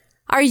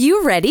Are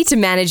you ready to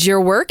manage your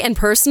work and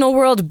personal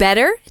world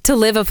better to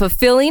live a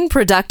fulfilling,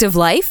 productive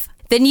life?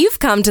 Then you've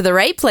come to the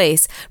right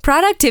place.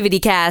 Productivity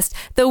Cast,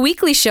 the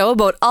weekly show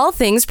about all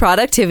things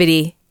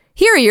productivity.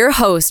 Here are your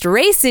hosts,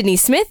 Ray Sidney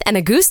Smith and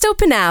Augusto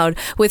Pinaud,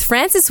 with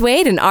Francis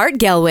Wade and Art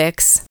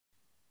Gelwicks.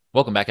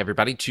 Welcome back,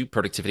 everybody, to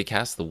Productivity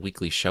Cast, the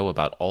weekly show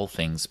about all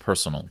things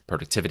personal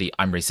productivity.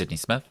 I'm Ray Sidney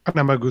Smith. And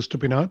I'm Augusto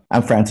Pinaud.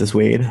 I'm Francis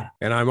Wade.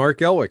 And I'm Art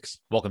Gelwicks.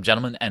 Welcome,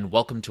 gentlemen, and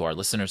welcome to our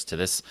listeners to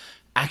this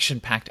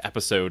action-packed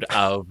episode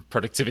of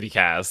Productivity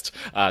Cast.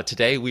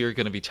 Today, we are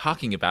going to be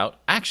talking about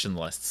action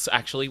lists.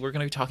 Actually, we're going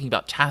to be talking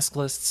about task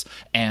lists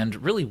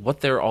and really what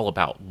they're all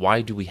about.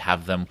 Why do we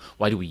have them?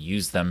 Why do we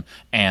use them?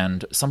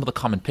 And some of the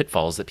common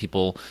pitfalls that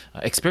people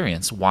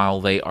experience while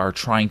they are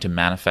trying to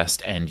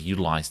manifest and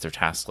utilize their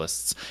task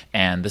lists.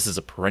 And this is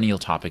a perennial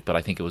topic, but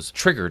I think it was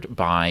triggered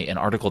by an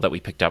article that we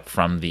picked up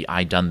from the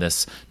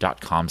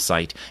iDoneThis.com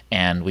site,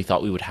 and we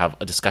thought we would have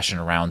a discussion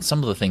around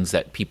some of the things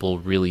that people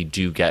really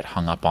do get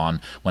hung up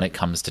on when it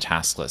comes to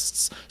task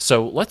lists.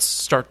 So let's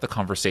start the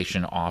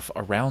conversation off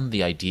around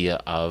the idea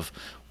of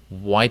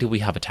why do we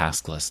have a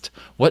task list?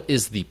 What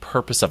is the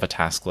purpose of a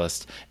task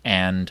list?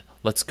 And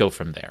let's go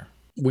from there.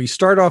 We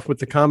start off with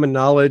the common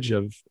knowledge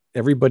of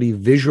everybody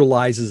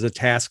visualizes a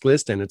task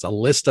list, and it's a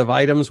list of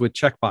items with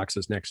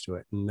checkboxes next to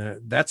it. And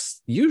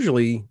that's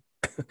usually,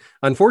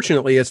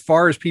 unfortunately, as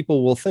far as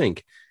people will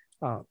think.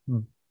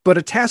 But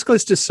a task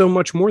list is so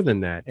much more than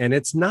that. And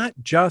it's not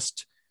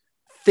just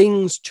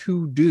things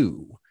to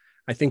do.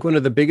 I think one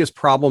of the biggest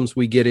problems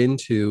we get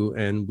into,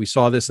 and we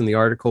saw this in the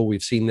article,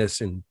 we've seen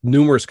this in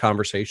numerous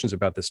conversations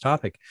about this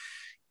topic,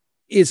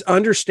 is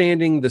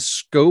understanding the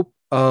scope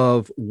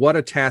of what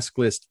a task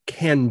list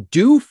can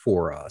do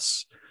for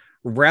us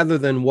rather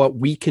than what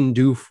we can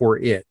do for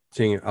it.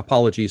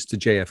 Apologies to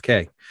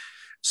JFK.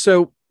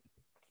 So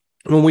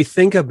when we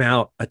think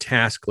about a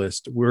task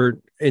list, we're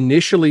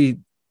initially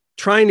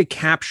trying to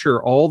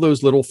capture all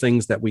those little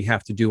things that we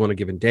have to do on a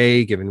given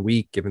day, given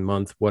week, given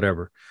month,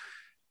 whatever.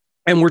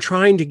 And we're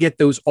trying to get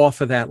those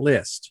off of that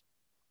list.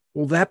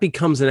 Well, that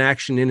becomes an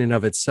action in and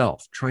of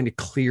itself, trying to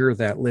clear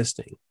that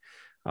listing.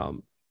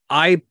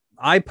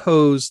 I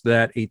pose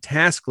that a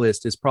task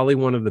list is probably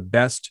one of the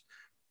best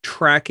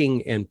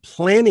tracking and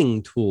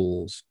planning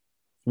tools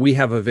we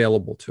have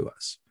available to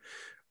us.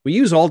 We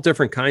use all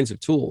different kinds of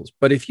tools,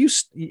 but if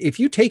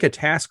you take a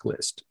task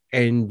list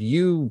and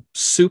you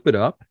soup it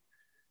up,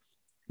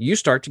 you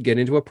start to get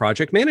into a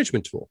project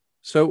management tool.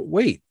 So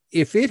wait,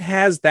 if it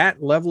has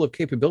that level of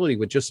capability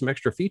with just some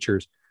extra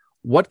features,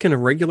 what can a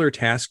regular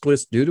task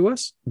list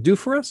do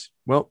for us?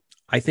 Well,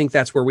 I think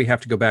that's where we have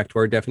to go back to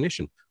our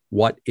definition.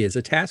 What is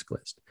a task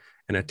list?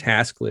 And a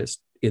task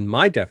list, in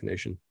my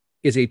definition,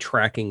 is a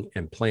tracking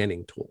and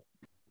planning tool.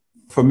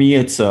 For me,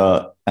 it's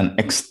an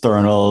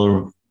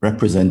external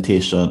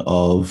representation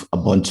of a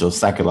bunch of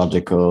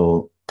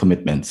psychological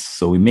commitments.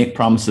 So we make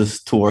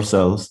promises to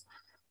ourselves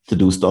to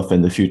do stuff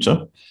in the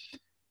future,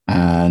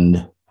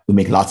 and we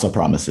make lots of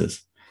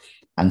promises.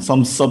 And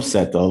some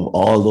subset of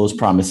all those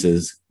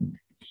promises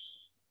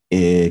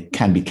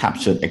can be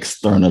captured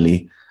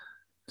externally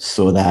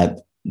so that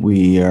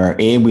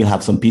we'll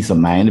have some peace of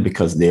mind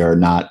because they are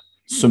not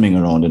swimming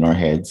around in our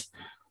heads.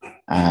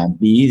 And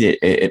B,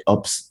 it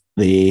ups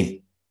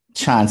the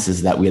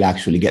chances that we'll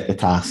actually get the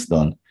task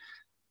done.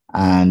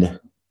 And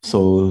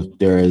so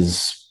there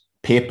is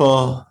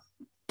paper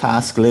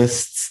task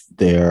lists,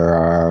 there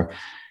are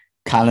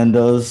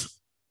calendars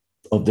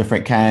of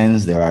different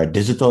kinds, there are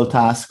digital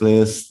task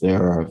lists,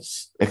 there are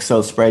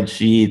Excel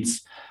spreadsheets,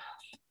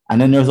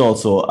 and then there's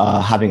also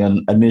having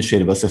an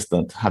administrative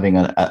assistant, having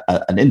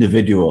an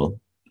individual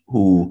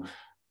who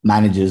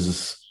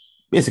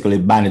basically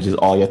manages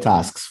all your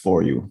tasks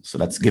for you. So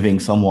that's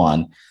giving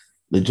someone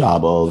the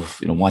job of,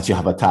 once you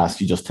have a task,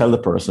 you just tell the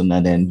person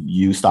and then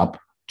you stop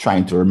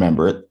trying to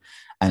remember it.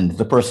 And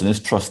the person is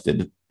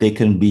trusted. They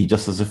can be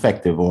just as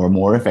effective or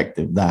more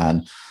effective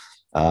than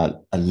a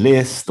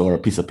list or a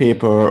piece of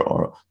paper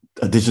or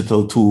a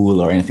digital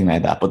tool or anything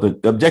like that.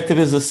 But the objective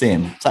is the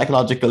same.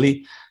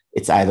 Psychologically,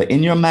 it's either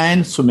in your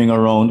mind, swimming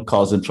around,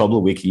 causing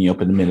trouble, waking you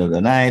up in the middle of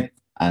the night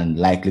and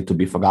likely to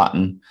be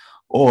forgotten,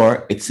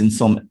 or it's in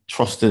some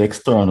trusted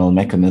external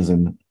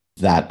mechanism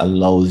that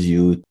allows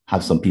you to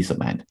have some peace of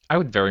mind. I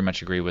would very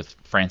much agree with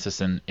Francis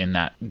in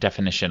that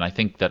definition. I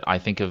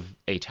think of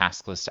a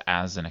task list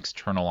as an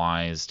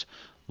externalized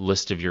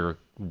list of your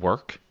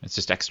work. It's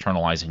just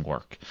externalizing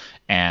work.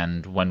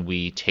 And when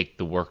we take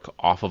the work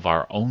off of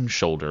our own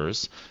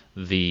shoulders,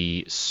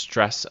 the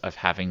stress of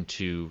having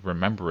to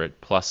remember it,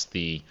 plus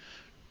the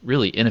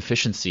really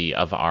inefficiency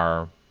of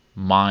our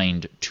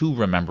mind to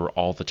remember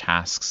all the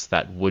tasks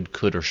that would,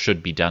 could, or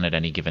should be done at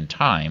any given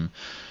time,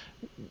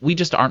 we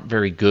just aren't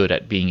very good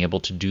at being able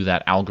to do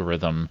that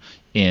algorithm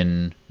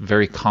in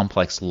very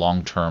complex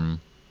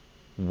long-term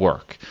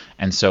work.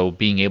 And so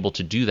being able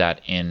to do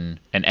that in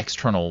an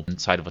external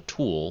inside of a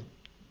tool,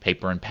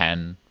 paper and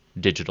pen,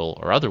 digital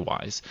or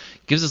otherwise.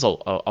 It gives us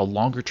a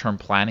longer term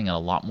planning and a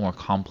lot more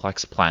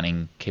complex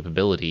planning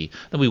capability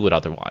than we would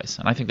otherwise.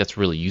 And I think that's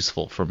really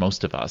useful for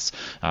most of us.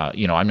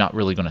 I'm not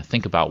really going to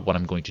think about what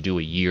I'm going to do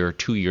a year,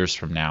 2 years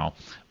from now,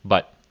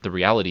 but the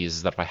reality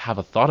is that if I have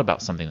a thought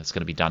about something that's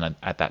going to be done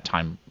at that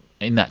time,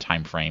 in that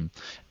time frame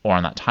or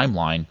on that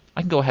timeline,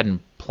 I can go ahead and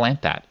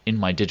plant that in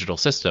my digital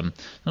system,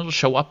 and it'll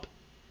show up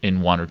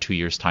in 1 or 2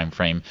 years time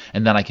frame,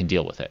 and then I can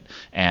deal with it.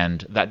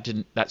 And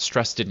that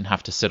stress didn't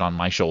have to sit on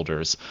my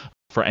shoulders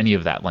for any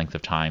of that length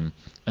of time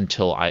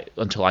until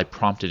I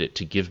prompted it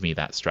to give me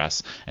that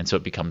stress. And so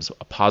it becomes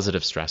a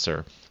positive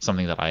stressor,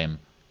 something that I am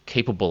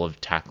capable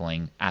of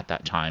tackling at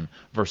that time,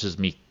 versus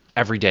me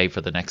every day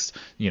for the next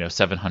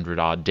 700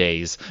 odd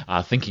days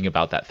thinking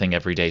about that thing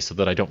every day so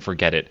that I don't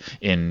forget it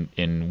in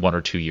 1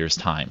 or 2 years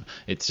time.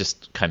 It's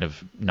just kind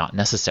of not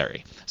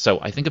necessary. So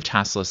I think of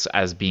task lists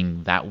as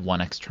being that one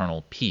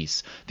external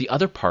piece. The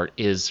other part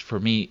is, for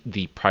me,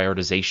 the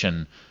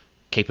prioritization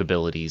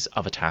capabilities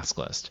of a task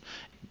list.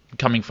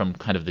 Coming from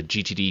kind of the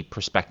GTD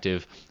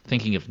perspective,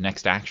 thinking of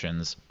next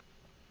actions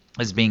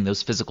as being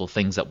those physical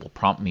things that will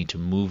prompt me to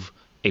move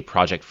a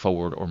project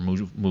forward or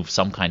move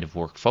some kind of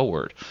work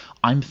forward.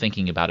 I'm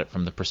thinking about it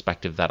from the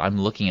perspective that I'm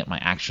looking at my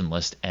action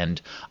list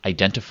and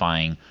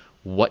identifying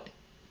what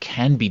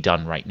can be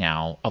done right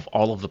now of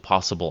all of the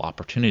possible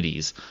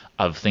opportunities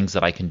of things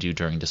that I can do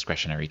during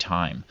discretionary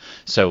time.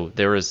 So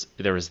there is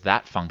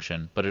that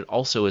function, but it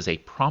also is a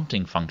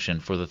prompting function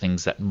for the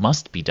things that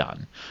must be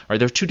done. Right?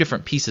 There are two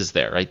different pieces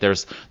there, right?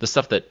 There's the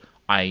stuff that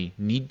I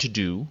need to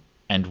do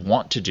and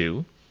want to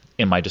do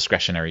in my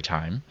discretionary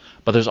time,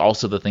 but there's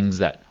also the things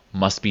that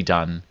must be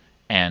done,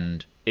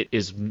 and it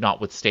is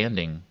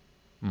notwithstanding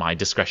my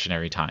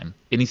discretionary time.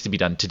 It needs to be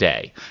done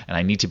today, and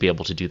I need to be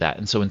able to do that.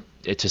 And so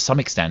to some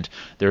extent,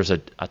 there's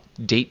a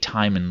date,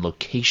 time, and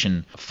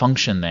location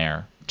function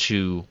there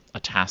to a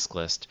task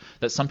list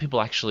that some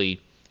people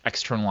actually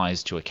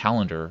externalize to a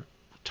calendar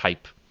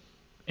type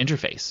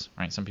interface,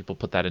 right? Some people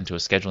put that into a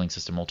scheduling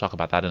system. We'll talk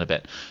about that in a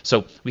bit.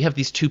 So we have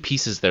these two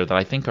pieces there that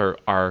I think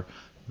are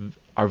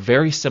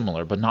very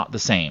similar, but not the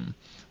same.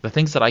 The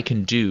things that I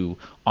can do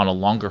on a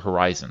longer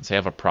horizon, say I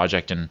have a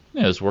project and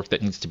there's work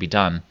that needs to be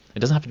done. It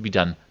doesn't have to be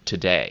done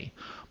today.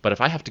 But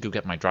if I have to go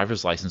get my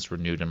driver's license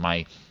renewed and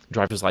my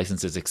driver's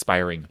license is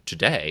expiring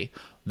today,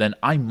 then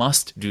I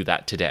must do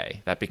that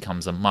today. That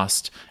becomes a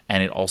must,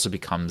 and it also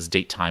becomes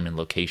date, time, and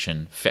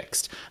location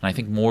fixed. And I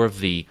think more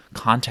of the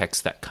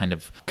context that kind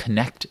of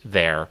connect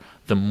there,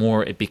 the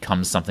more it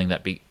becomes something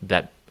that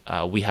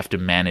we have to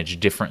manage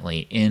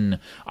differently in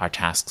our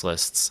task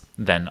lists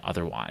than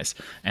otherwise.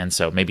 And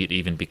so maybe it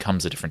even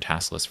becomes a different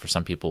task list for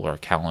some people, or a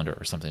calendar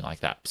or something like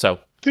that. So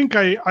I think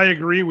I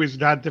agree with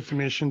that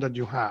definition that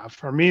you have.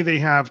 For me, they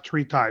have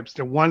three types: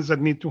 the ones that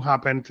need to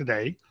happen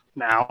today,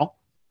 now,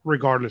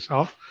 regardless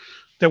of,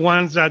 the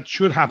ones that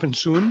should happen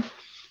soon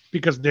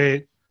because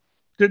the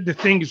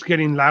thing is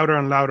getting louder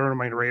and louder on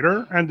my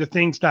radar, and the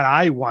things that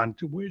I want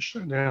to wish,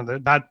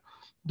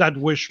 that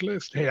wish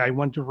list. Hey, I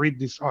want to read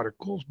these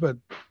articles, but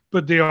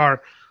they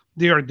are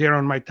there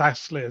on my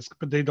task list,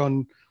 but they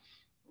don't.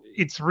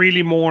 It's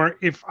really more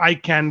if I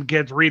can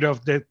get rid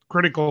of the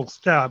critical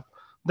step,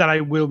 that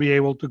I will be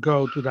able to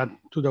go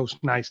to those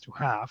nice to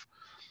have.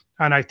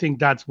 And I think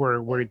that's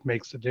where it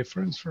makes a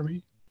difference for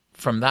me.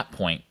 From that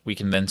point, we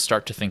can then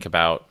start to think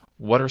about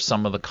what are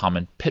some of the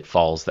common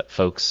pitfalls that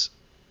folks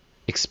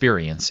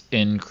experience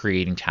in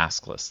creating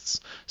task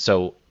lists.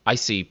 So I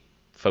see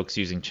folks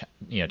using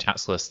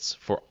task lists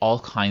for all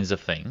kinds of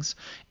things,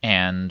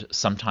 and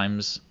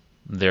sometimes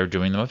they're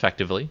doing them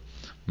effectively.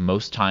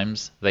 Most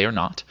times they are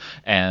not,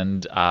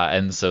 and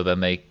so then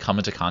they come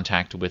into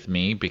contact with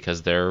me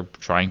because they're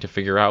trying to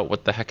figure out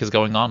what the heck is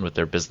going on with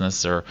their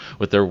business or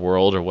with their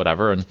world or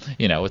whatever. And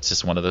it's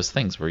just one of those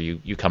things where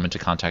you come into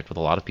contact with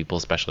a lot of people,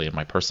 especially in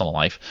my personal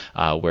life,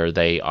 where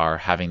they are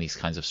having these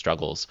kinds of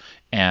struggles.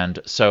 And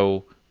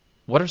so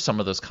what are some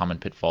of those common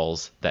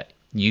pitfalls that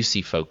you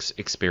see folks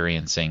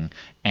experiencing,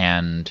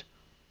 and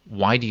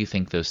why do you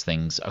think those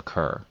things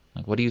occur?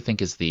 Like, what do you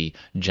think is the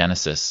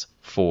genesis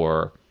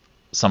for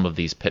some of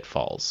these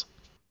pitfalls?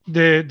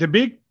 The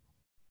big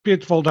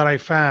pitfall that I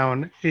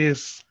found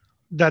is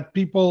that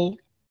people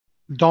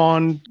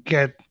don't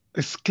get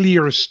as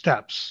clear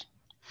steps.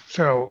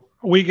 So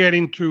we get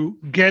into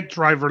get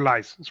driver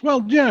license.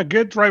 Well, yeah,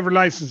 get driver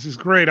license is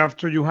great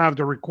after you have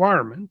the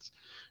requirements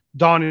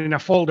done in a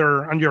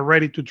folder and you're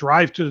ready to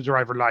drive to the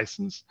driver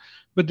license.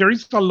 But there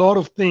is a lot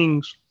of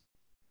things,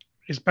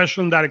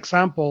 especially in that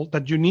example,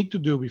 that you need to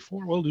do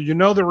before. Well, do you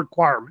know the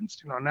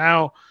requirements?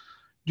 Now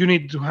you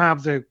need to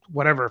have the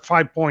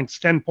 5 points,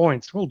 10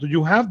 points. Well, do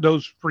you have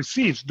those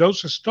receipts,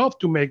 those stuff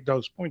to make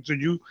those points? Do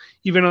you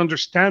even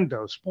understand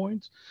those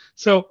points?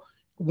 So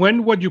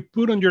when what you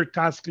put on your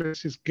task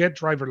list is get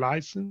driver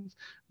license,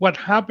 what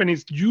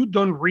happens is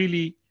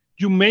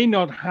you may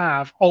not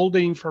have all the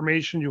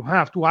information you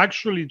have to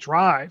actually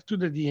drive to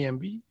the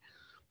DMV.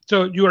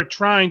 So you are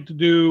trying to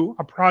do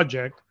a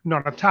project,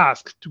 not a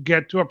task, to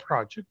get to a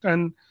project.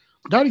 And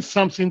that is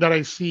something that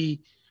I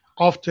see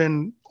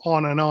often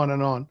on and on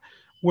and on,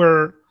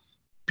 where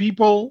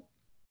people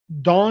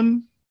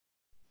don't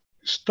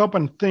stop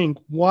and think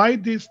why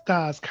this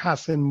task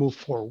hasn't moved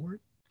forward.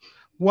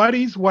 What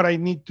is what I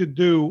need to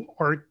do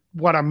or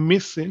what I'm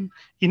missing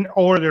in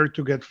order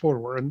to get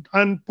forward?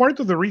 And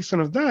part of the reason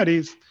of that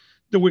is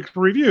the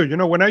weekly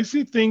review. When I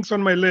see things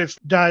on my list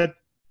that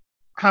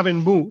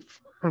haven't moved,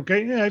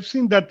 okay, yeah, I've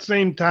seen that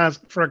same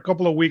task for a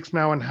couple of weeks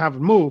now and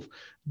haven't moved.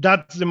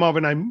 That's the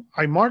moment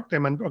I mark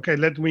them and, okay,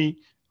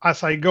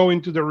 as I go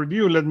into the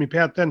review, let me pay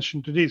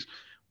attention to this,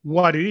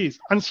 what it is.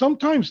 And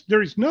sometimes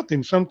there is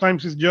nothing.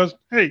 Sometimes it's just,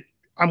 hey,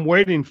 I'm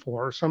waiting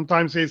for.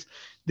 Sometimes it's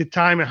the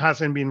time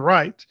hasn't been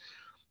right.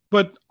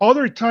 But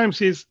other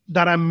times is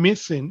that I'm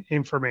missing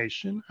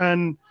information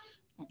and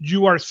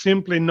you are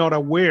simply not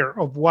aware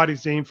of what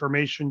is the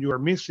information you are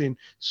missing,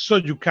 so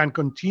you can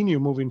continue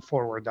moving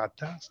forward that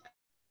task.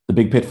 The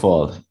big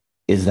pitfall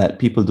is that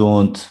people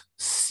don't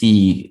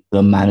see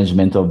the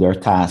management of their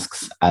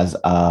tasks as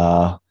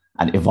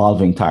an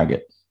evolving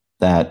target.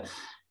 That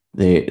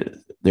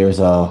there's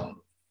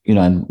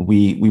and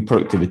we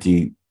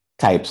productivity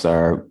types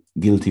are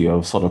guilty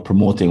of sort of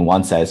promoting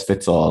one size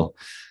fits all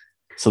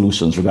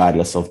solutions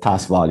regardless of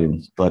task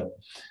volume. But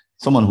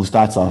someone who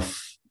starts off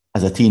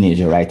as a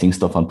teenager writing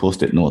stuff on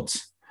Post-it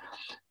notes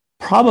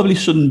probably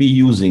shouldn't be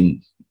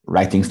using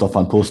writing stuff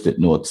on Post-it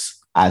notes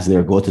as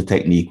their go-to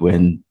technique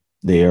when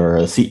they're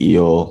a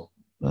CEO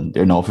and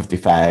they're now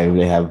 55.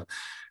 They have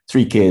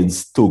 3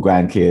 kids, 2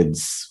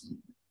 grandkids.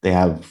 They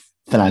have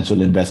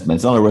financial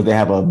investments. In other words, they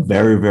have a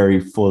very, very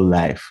full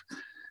life.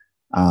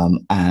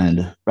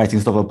 And writing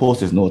stuff on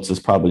Post-it notes is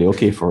probably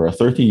okay for a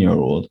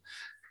 13-year-old.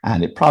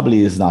 And it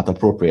probably is not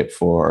appropriate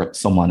for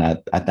someone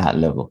at that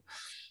level.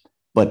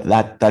 But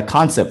that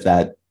concept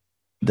that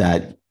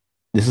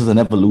this is an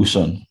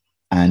evolution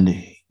and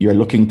you're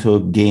looking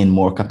to gain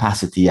more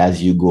capacity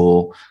as you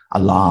go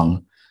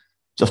along,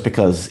 just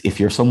because if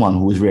you're someone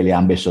who's really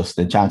ambitious,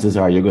 then chances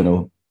are you're going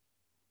to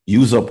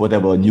use up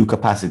whatever new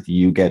capacity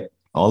you get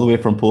all the way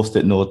from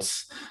Post-it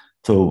notes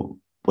to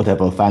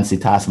whatever fancy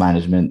task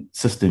management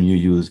system you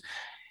use.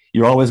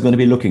 You're always going to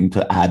be looking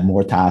to add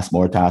more tasks.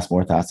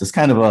 It's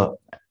kind of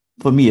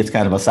for me, it's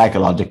kind of a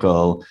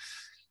psychological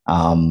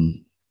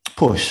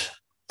push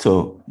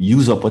to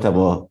use up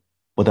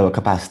whatever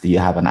capacity you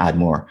have and add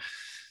more.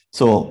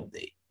 So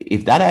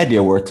if that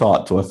idea were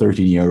taught to a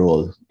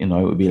 13-year-old, it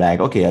would be like,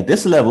 okay, at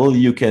this level,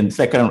 you can, it's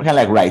like, kind of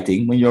like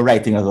writing. When you're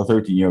writing as a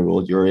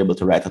 13-year-old, you're able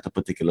to write at a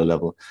particular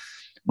level.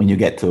 When you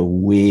get to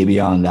way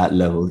beyond that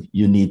level,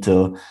 you need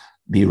to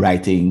be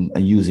writing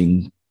and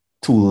using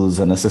tools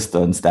and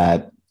assistants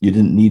that you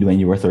didn't need when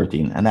you were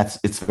 13. And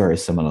it's very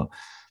similar.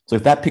 So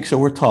if that picture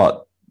were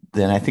taught,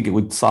 then I think it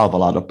would solve a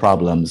lot of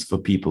problems for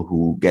people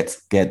who get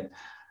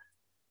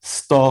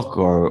stuck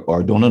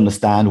or don't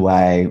understand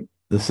why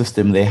the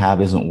system they have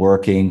isn't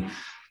working.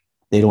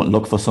 They don't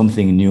look for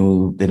something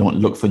new. They don't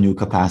look for new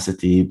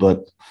capacity.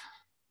 But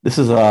this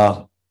is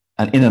an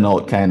in and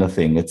out kind of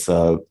thing. It's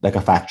like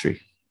a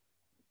factory.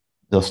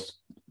 Just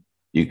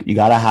you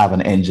got to have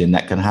an engine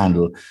that can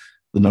handle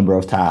the number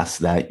of tasks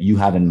that you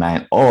have in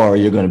mind, or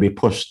you're going to be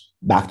pushed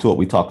back to what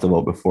we talked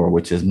about before,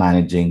 which is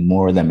managing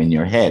more of them in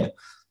your head,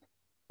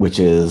 which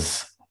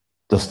is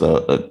just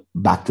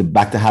back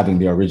to having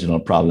the original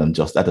problem,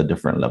 just at a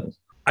different level.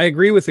 I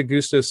agree with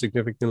Augusto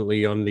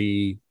significantly on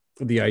the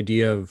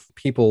idea of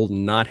people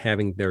not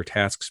having their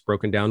tasks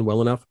broken down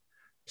well enough.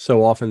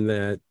 So often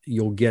that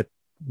you'll get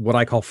what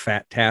I call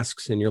fat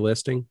tasks in your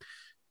listing,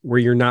 where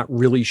you're not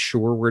really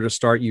sure where to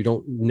start. You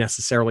don't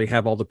necessarily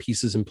have all the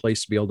pieces in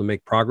place to be able to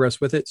make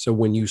progress with it. So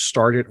when you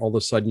start it, all of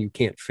a sudden you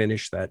can't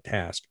finish that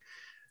task.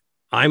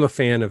 I'm a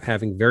fan of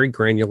having very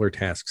granular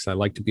tasks. I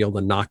like to be able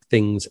to knock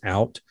things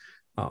out.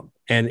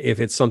 And if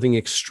it's something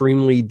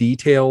extremely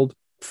detailed,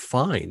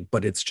 fine,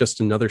 but it's just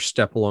another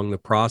step along the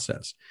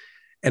process.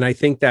 And I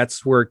think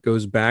that's where it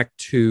goes back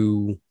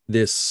to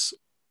this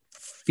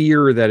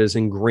fear that is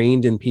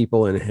ingrained in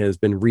people and has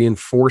been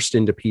reinforced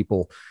into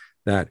people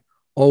that,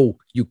 oh,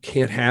 you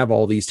can't have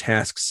all these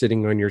tasks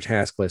sitting on your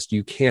task list.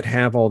 You can't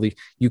have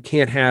you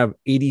can't have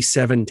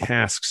 87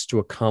 tasks to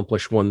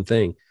accomplish one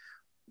thing.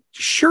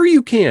 Sure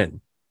you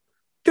can.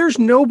 There's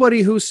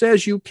nobody who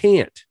says you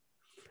can't.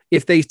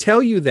 If they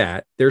tell you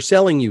that, they're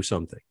selling you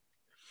something.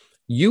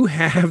 You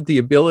have the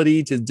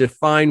ability to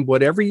define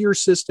whatever your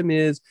system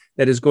is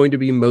that is going to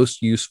be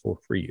most useful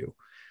for you.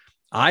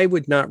 I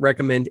would not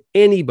recommend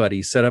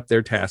anybody set up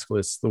their task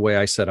lists the way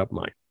I set up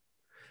mine.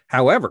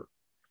 However,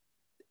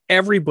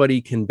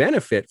 everybody can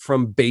benefit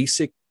from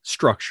basic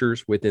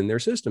structures within their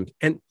systems.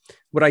 And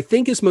what I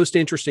think is most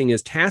interesting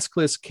is task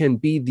lists can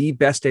be the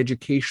best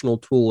educational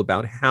tool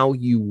about how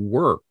you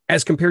work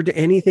as compared to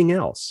anything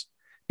else,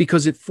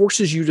 because it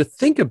forces you to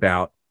think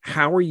about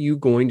how are you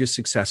going to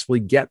successfully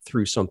get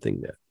through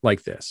something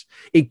like this.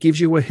 It gives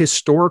you a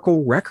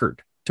historical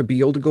record to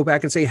be able to go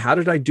back and say, how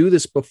did I do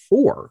this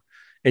before?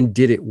 And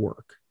did it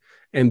work?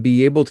 And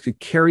be able to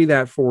carry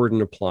that forward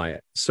and apply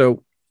it.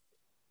 So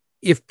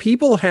if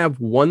people have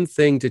one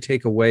thing to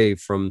take away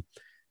from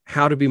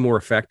how to be more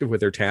effective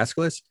with their task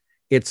list,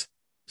 it's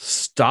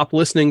stop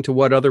listening to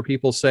what other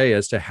people say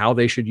as to how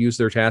they should use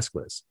their task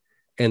list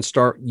and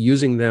start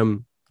using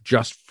them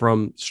just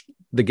from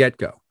the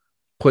get-go.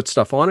 Put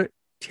stuff on it,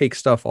 take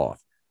stuff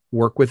off,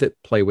 work with it,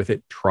 play with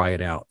it, try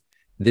it out.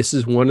 This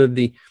is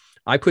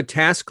I put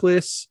task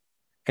lists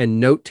and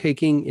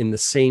note-taking in the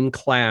same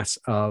class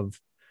of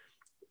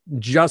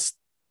just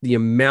the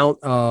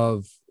amount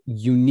of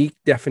unique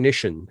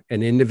definition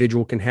an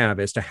individual can have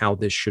as to how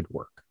this should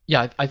work.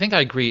 Yeah, I think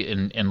I agree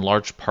in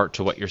large part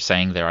to what you're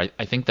saying there.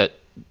 I think that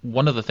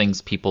one of the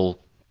things people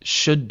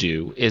should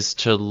do is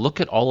to look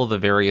at all of the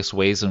various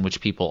ways in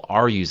which people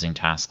are using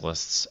task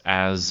lists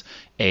as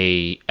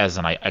a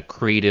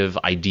creative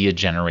idea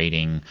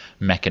generating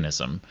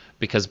mechanism.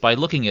 Because by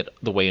looking at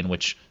the way in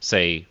which,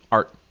 say,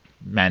 Art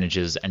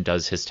manages and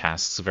does his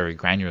tasks very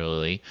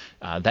granularly,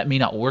 that may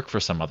not work for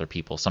some other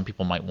people. Some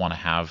people might want to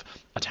have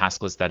a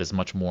task list that is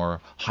much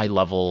more high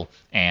level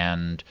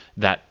and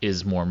that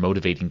is more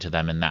motivating to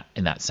them in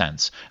that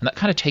sense. And that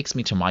kind of takes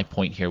me to my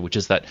point here, which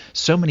is that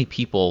so many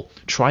people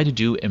try to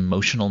do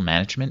emotional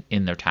management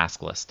in their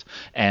task list,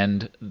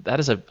 and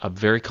that is a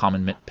very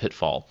common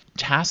pitfall.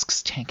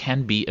 Tasks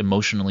can be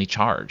emotionally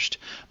charged.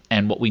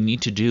 And what we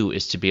need to do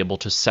is to be able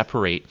to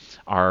separate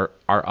our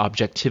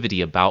objectivity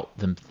about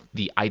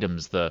the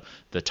items, the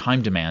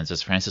time demands,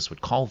 as Francis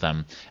would call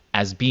them,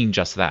 as being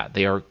just that.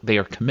 They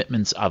are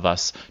commitments of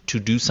us to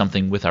do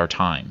something with our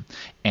time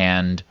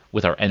and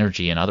with our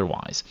energy and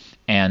otherwise.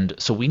 And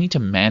so we need to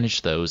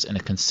manage those in a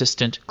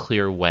consistent,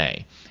 clear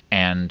way.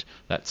 And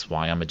that's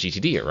why I'm a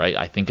GTDer, right?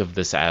 I think of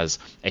this as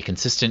a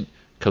consistent,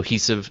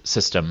 cohesive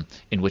system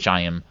in which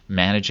I am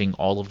managing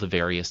all of the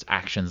various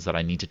actions that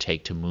I need to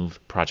take to move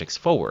projects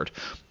forward.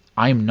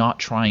 I am not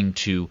trying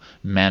to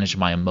manage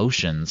my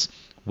emotions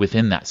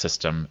within that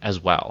system as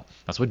well.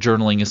 That's what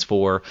journaling is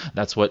for.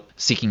 That's what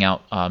seeking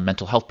out a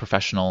mental health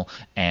professional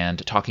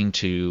and talking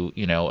to,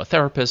 a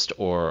therapist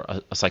or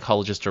a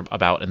psychologist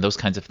about, and those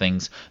kinds of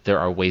things. There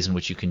are ways in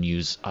which you can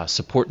use a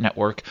support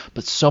network.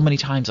 But so many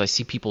times I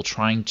see people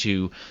trying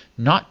to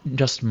not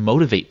just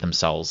motivate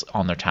themselves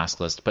on their task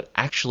list, but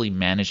actually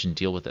manage and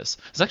deal with this.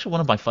 It's actually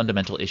one of my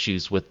fundamental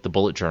issues with the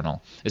bullet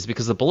journal, is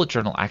because the bullet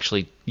journal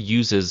actually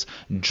uses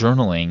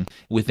journaling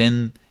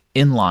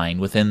in line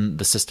within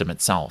the system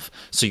itself.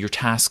 So your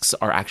tasks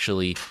are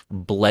actually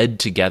bled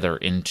together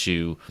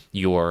into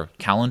your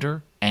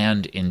calendar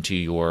and into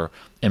your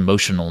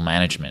emotional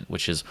management,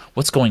 which is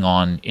what's going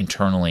on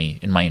internally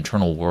in my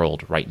internal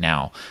world right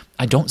now.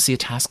 I don't see a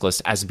task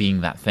list as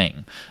being that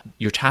thing.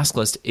 Your task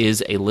list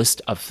is a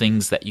list of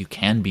things that you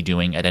can be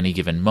doing at any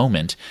given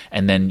moment,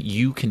 and then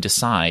you can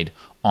decide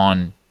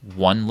on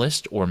one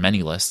list or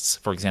many lists.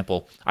 For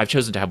example, I've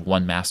chosen to have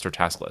one master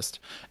task list,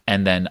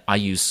 and then I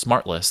use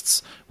smart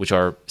lists, which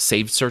are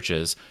saved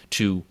searches,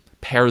 to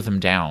pare them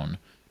down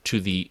to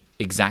the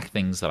exact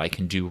things that I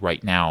can do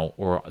right now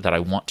or that I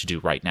want to do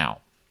right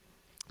now.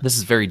 This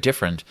is very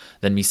different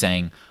than me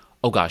saying,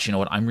 oh gosh, you know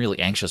what, I'm really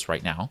anxious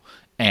right now,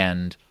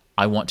 and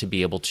I want to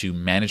be able to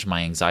manage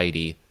my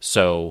anxiety,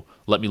 so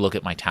let me look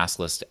at my task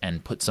list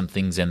and put some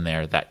things in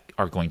there that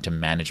are going to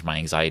manage my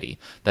anxiety.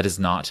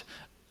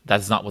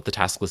 That's not what the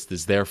task list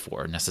is there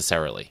for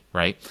necessarily,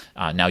 right?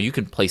 Now you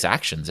can place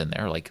actions in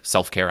there, like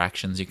self-care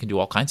actions. You can do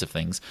all kinds of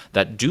things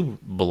that do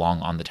belong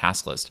on the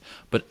task list.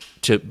 But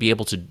to be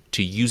able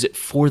to use it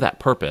for that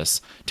purpose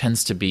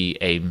tends to be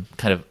a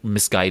kind of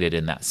misguided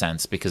in that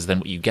sense, because then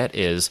what you get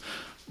is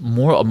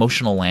more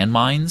emotional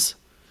landmines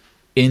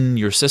in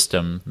your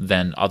system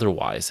than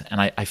otherwise.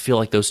 And I feel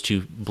like those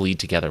two bleed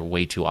together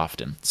way too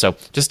often. So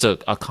just a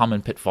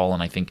common pitfall,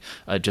 and I think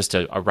just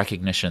a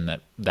recognition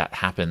that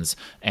happens,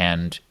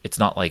 and it's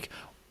not like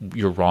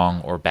you're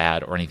wrong or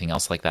bad or anything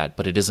else like that,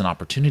 but it is an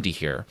opportunity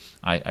here.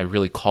 I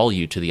really call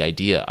you to the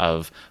idea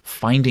of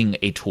finding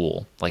a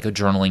tool like a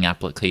journaling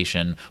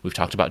application. We've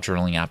talked about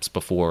journaling apps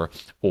before,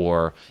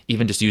 or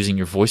even just using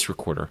your voice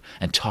recorder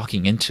and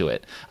talking into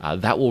it.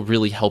 That will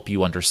really help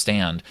you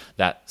understand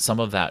that some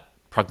of that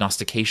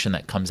prognostication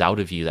that comes out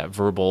of you, that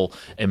verbal,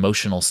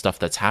 emotional stuff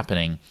that's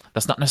happening,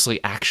 that's not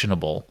necessarily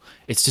actionable.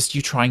 It's just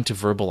you trying to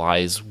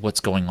verbalize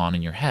what's going on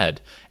in your head.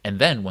 And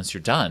then once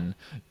you're done,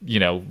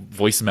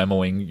 voice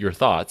memoing your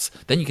thoughts,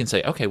 then you can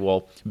say, okay,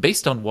 well,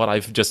 based on what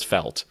I've just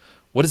felt,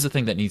 what is the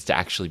thing that needs to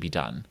actually be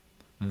done?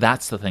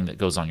 That's the thing that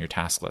goes on your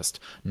task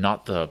list,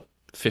 not the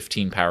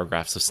 15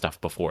 paragraphs of stuff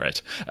before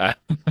it,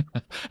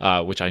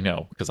 which I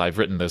know because I've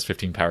written those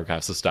 15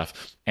 paragraphs of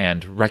stuff,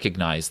 and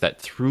recognize that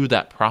through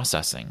that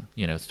processing,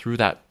 through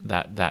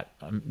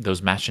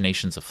those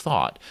machinations of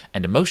thought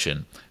and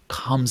emotion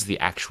comes the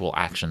actual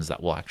actions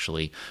that will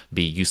actually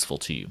be useful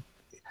to you.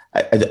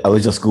 I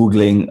was just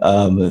Googling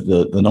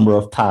the number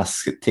of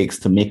tasks it takes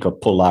to make a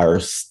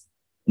Polaris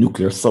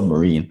nuclear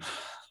submarine.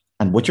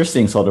 And what you're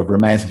saying sort of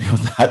reminds me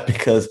of that,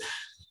 because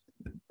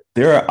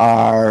there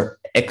are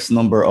X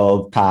number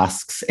of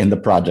tasks in the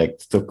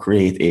project to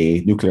create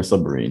a nuclear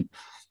submarine.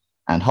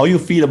 And how you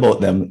feel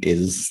about them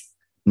is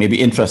maybe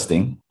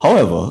interesting.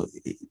 However,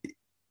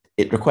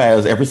 it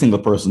requires every single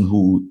person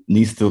who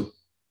needs to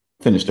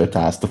finish their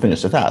task,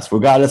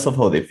 regardless of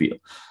how they feel.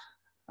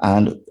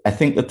 And I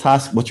think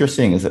what you're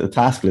saying is that the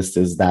task list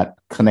is that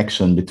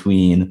connection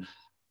between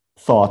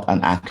thought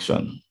and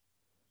action.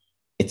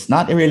 It's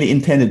not really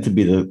intended to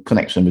be the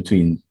connection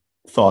between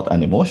thought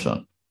and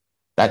emotion.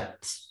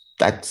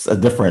 That's a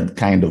different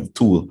kind of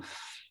tool.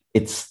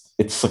 Its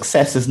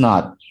success is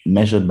not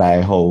measured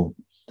by how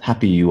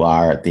happy you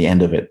are at the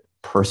end of it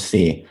per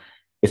se.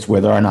 It's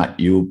whether or not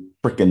you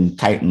freaking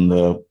tighten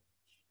the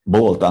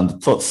bolt on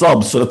the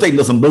sub so the thing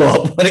doesn't blow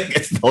up when it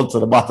gets down to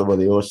the bottom of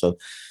the ocean.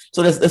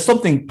 So there's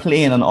something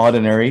plain and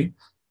ordinary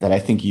that I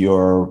think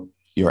you're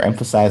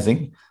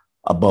emphasizing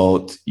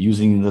about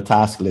using the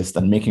task list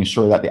and making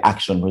sure that the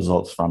action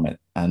results from it.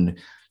 And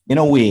in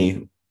a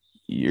way,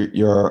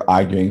 you're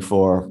arguing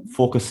for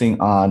focusing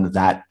on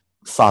that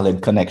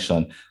solid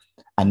connection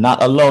and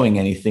not allowing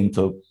anything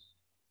to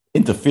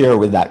interfere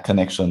with that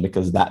connection,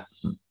 because that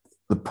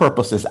the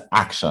purpose is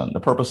action. The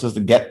purpose is to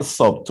get the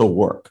sub to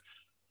work,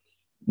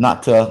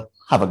 not to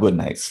have a good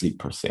night's sleep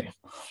per se.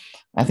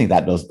 I think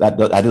that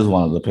is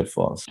one of the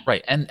pitfalls.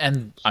 Right.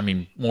 And I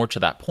mean, more to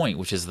that point,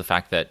 which is the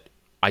fact that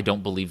I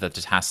don't believe that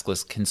the task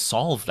list can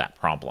solve that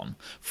problem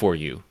for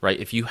you, right?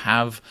 If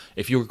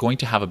you're going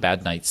to have a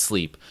bad night's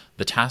sleep,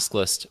 the task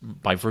list,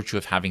 by virtue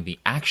of having the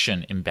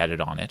action embedded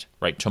on it,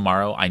 right?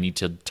 Tomorrow I need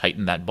to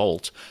tighten that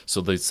bolt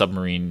so the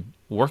submarine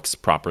works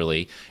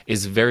properly,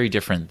 is very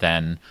different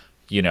than,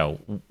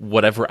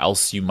 whatever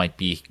else you might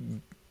be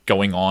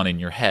going on in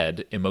your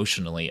head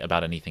emotionally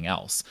about anything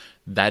else.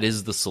 That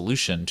is the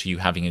solution to you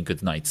having a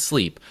good night's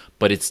sleep,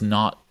 but it's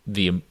not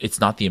the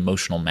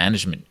emotional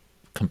management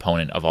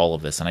component of all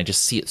of this. And I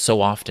just see it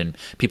so often,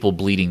 people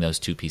bleeding those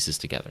two pieces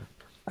together.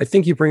 I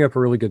think you bring up a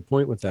really good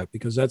point with that,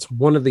 because that's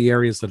one of the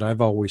areas that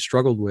I've always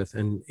struggled with.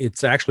 And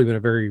it's actually been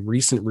a very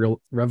recent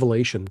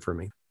revelation for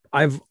me.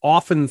 I've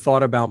often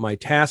thought about my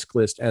task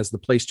list as the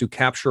place to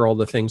capture all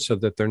the things so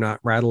that they're not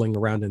rattling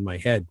around in my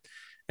head.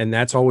 And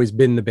that's always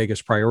been the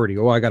biggest priority.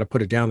 Oh, I got to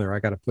put it down there. I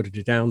got to put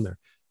it down there.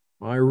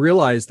 I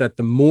realized that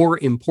the more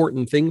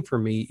important thing for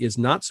me is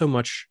not so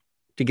much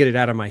to get it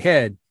out of my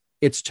head.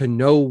 It's to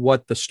know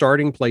what the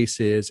starting place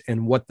is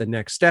and what the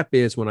next step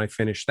is when I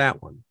finish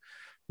that one.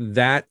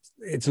 That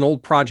it's an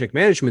old project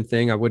management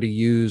thing. I would have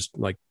used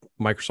like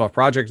Microsoft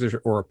Project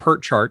or a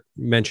PERT chart,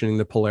 mentioning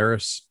the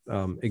Polaris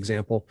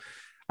example.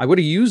 I would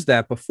have used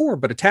that before,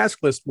 but a task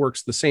list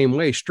works the same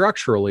way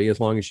structurally as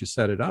long as you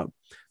set it up.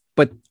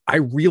 But I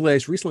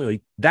realized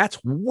recently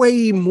that's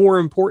way more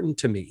important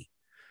to me,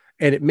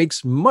 and it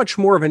makes much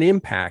more of an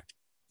impact.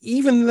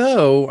 Even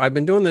though I've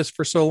been doing this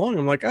for so long,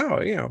 I'm like,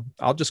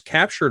 I'll just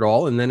capture it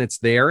all and then it's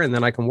there and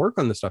then I can work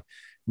on this stuff.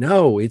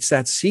 No, it's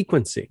that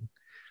sequencing.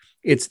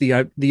 It's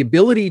the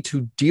ability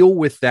to deal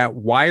with that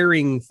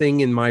wiring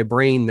thing in my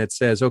brain that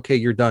says, okay,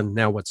 you're done.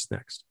 Now what's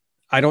next?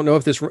 I don't know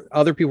if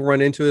other people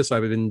run into this.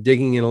 I've been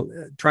digging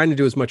in, trying to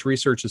do as much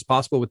research as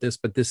possible with this,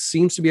 but this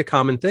seems to be a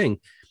common thing.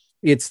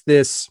 It's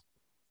this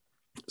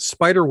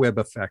spider web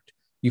effect.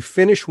 You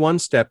finish one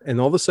step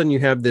and all of a sudden you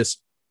have this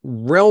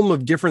realm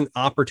of different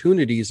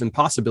opportunities and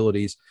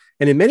possibilities.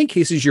 And in many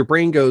cases, your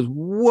brain goes,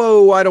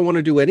 whoa, I don't want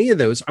to do any of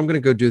those. I'm going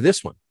to go do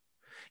this one.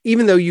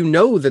 Even though you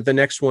know that the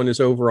next one is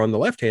over on the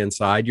left-hand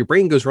side, your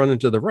brain goes running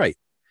to the right.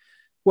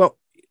 Well,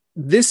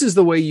 this is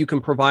the way you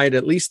can provide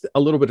at least a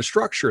little bit of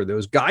structure,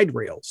 those guide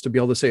rails to be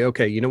able to say,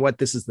 okay, you know what?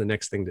 This is the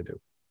next thing to do.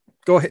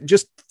 Go ahead,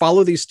 just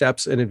follow these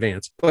steps in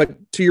advance.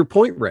 But to your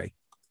point, Ray,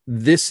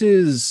 this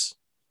is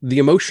the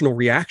emotional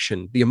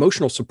reaction, the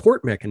emotional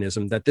support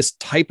mechanism that this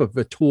type of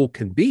a tool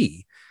can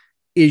be,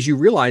 is you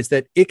realize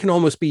that it can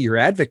almost be your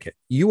advocate.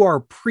 You are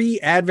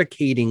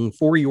pre-advocating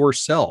for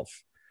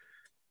yourself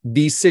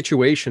these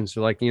situations.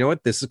 You're like, you know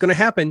what, this is going to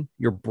happen.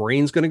 Your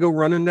brain's going to go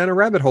running down a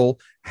rabbit hole.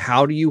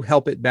 How do you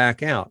help it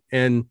back out?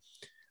 And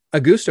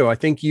Augusto, I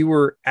think you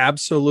were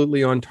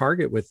absolutely on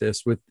target with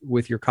this,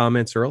 with your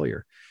comments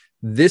earlier.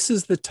 This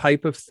is the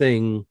type of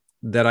thing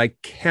that I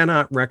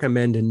cannot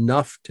recommend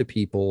enough to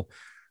people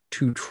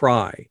to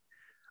try.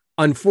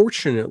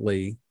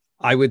 Unfortunately,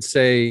 I would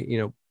say,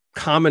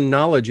 common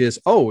knowledge is,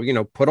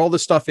 put all the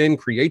stuff in,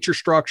 create your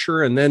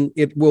structure, and then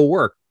it will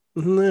work.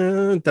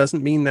 No, it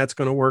doesn't mean that's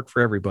going to work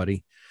for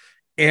everybody.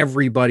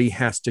 Everybody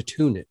has to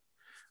tune it.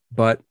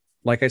 But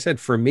like I said,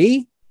 for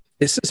me,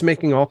 this is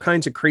making all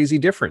kinds of crazy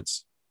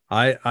difference.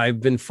 I've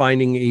been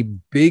finding a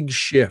big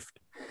shift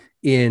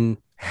in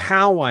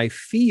how I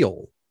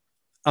feel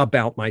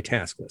about my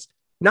task list.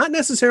 Not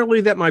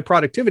necessarily that my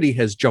productivity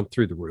has jumped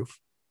through the roof.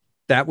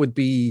 That would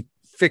be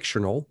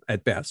fictional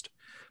at best.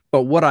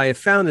 But what I have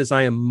found is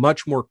I am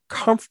much more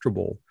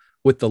comfortable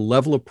with the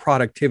level of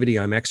productivity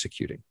I'm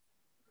executing.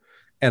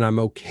 And I'm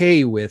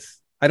okay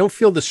with, I don't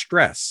feel the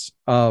stress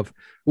of,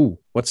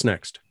 what's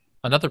next?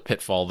 Another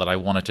pitfall that I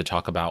wanted to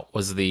talk about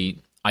was the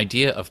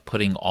idea of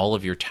putting all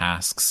of your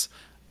tasks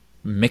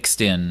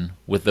mixed in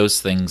with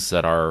those things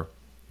that are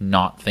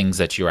not things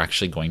that you're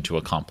actually going to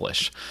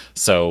accomplish.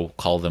 So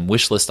call them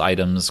wish list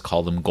items,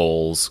 call them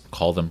goals,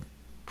 call them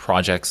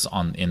projects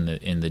in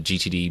the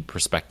GTD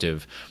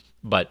perspective.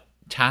 But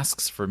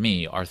tasks for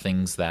me are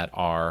things that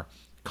are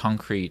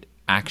concrete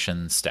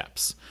action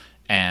steps.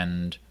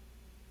 And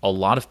a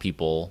lot of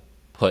people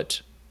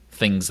put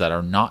things that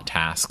are not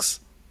tasks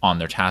on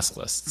their task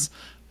lists.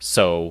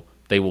 So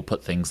they will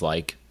put things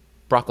like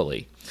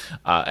broccoli,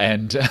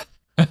 and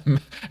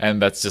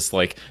and that's just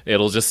like,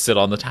 it'll just sit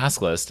on the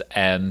task list,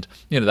 and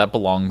that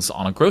belongs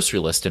on a grocery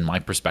list in my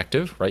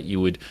perspective, right?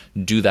 You would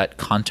do that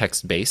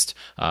context based,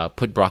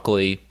 put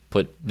broccoli,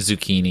 put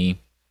zucchini,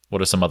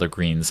 what are some other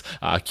greens,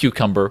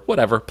 cucumber,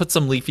 whatever, put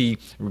some leafy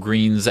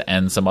greens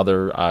and some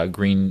other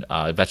green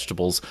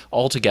vegetables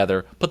all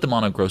together, put them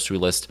on a grocery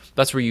list.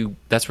 That's where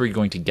you're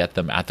going to get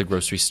them at the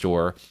grocery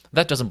store.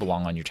 That doesn't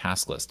belong on your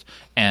task list.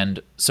 And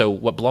so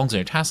what belongs on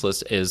your task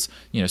list is,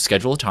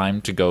 schedule a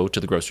time to go to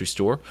the grocery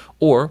store,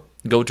 or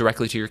go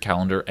directly to your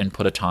calendar and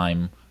put a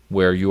time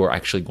where you are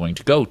actually going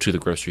to go to the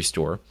grocery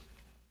store,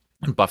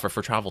 and buffer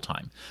for travel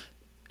time.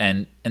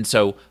 And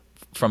so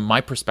from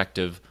my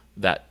perspective,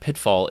 that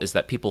pitfall is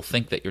that people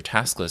think that your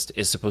task list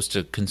is supposed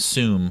to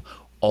consume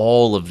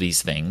all of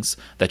these things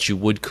that you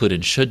would, could,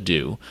 and should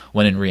do,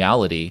 when in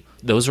reality,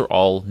 those are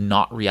all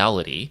not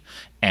reality.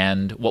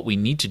 And what we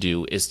need to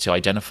do is to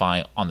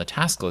identify on the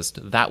task list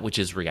that which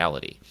is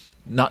reality.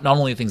 Not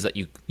only the things that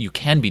you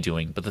can be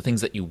doing, but the things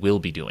that you will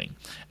be doing.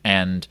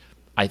 And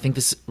I think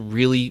this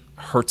really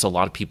hurts a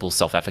lot of people's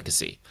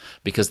self-efficacy,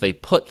 because they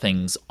put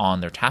things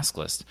on their task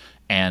list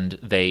and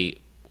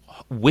they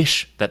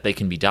wish that they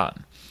can be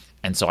done.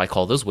 And so I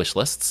call those wish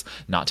lists,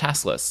 not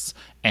task lists.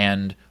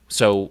 And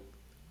so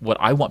what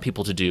I want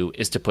people to do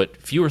is to put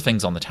fewer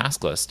things on the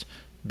task list,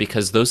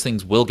 because those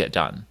things will get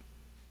done.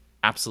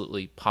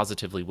 Absolutely,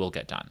 positively will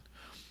get done.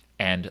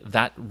 And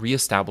that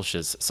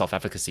reestablishes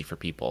self-efficacy for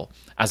people,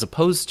 as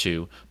opposed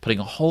to putting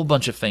a whole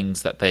bunch of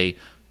things that they,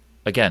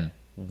 again,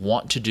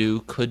 want to do,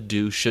 could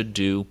do, should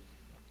do,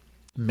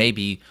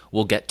 maybe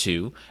will get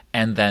to,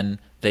 and then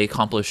they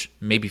accomplish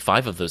maybe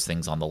 5 of those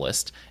things on the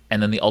list,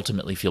 and then they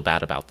ultimately feel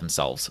bad about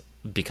themselves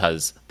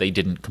because they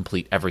didn't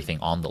complete everything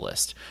on the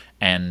list.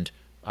 And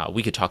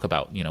we could talk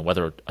about,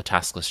 whether a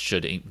task list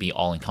should be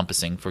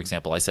all-encompassing. For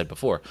example, I said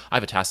before, I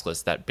have a task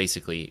list that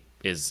basically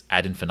is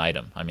ad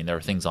infinitum. I mean, there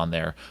are things on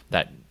there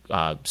that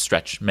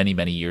stretch many,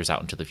 many years out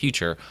into the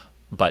future,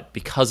 but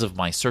because of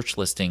my search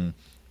listing,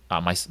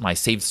 my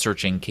saved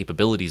searching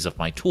capabilities of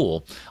my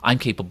tool, I'm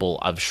capable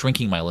of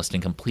shrinking my list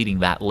and completing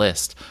that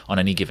list on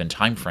any given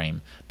time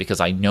frame,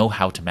 because I know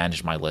how to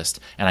manage my list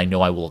and I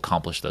know I will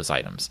accomplish those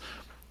items.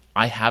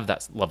 I have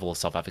that level of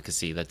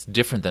self-efficacy that's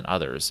different than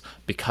others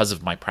because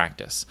of my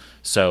practice.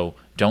 So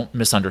don't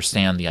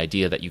misunderstand the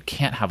idea that you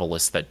can't have a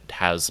list that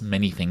has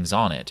many things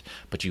on it,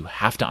 but you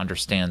have to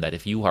understand that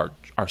if you are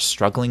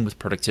struggling with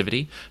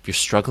productivity, if you're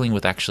struggling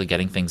with actually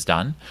getting things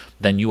done,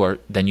 then you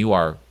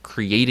are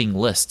creating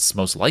lists,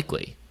 most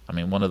likely. I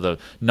mean, one of the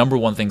number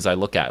one things I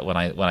look at when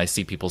I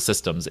see people's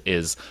systems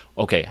is,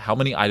 okay, how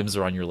many items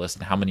are on your list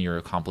and how many you're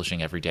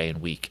accomplishing every day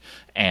and week.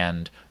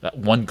 And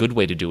one good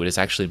way to do it is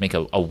actually make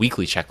a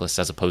weekly checklist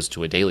as opposed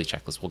to a daily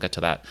checklist. We'll get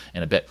to that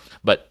in a bit.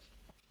 But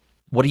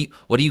what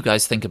do you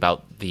guys think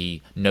about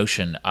the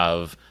notion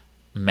of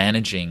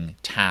managing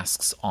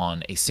tasks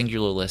on a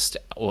singular list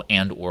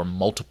or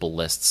multiple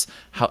lists?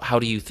 How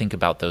do you think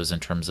about those in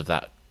terms of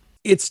that?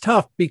 It's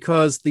tough,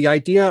 because the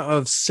idea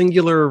of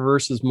singular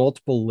versus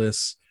multiple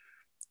lists,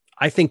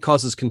 I think,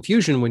 causes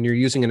confusion when you're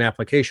using an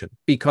application,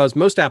 because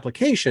most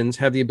applications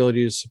have the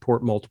ability to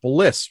support multiple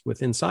lists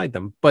inside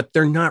them, but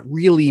they're not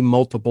really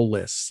multiple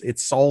lists.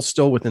 It's all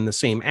still within the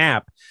same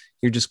app.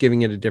 You're just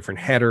giving it a different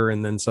header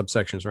and then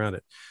subsections around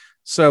it.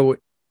 So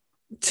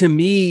to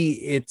me,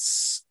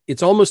 it's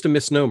almost a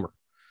misnomer.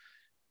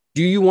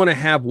 Do you want to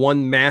have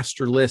one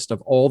master list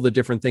of all the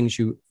different things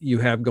you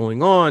have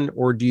going on,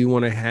 or do you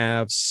want to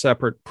have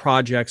separate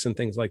projects and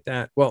things like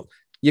that? Well,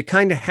 you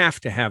kind of have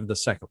to have the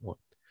second one.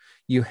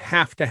 You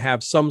have to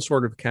have some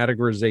sort of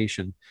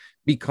categorization,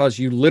 because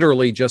you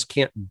literally just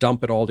can't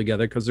dump it all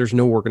together, because there's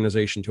no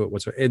organization to it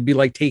whatsoever. It'd be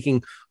like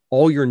taking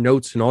all your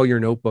notes and all your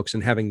notebooks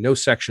and having no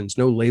sections,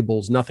 no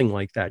labels, nothing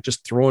like that,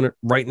 just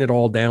writing it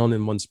all down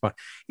in one spot.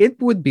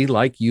 It would be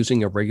like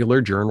using a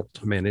regular journal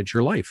to manage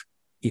your life.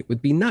 It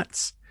would be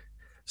nuts.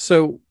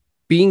 So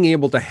being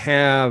able to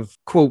have,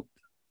 quote,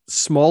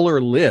 smaller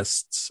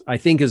lists, I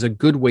think, is a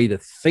good way to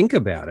think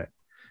about it.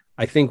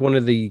 I think one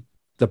of the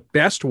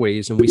best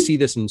ways, and we see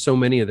this in so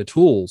many of the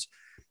tools,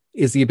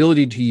 is the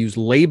ability to use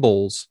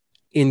labels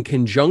in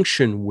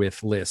conjunction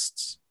with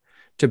lists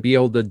to be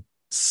able to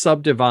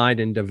subdivide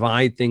and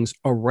divide things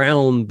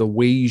around the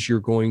ways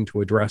you're going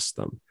to address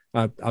them.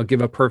 I'll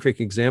give a perfect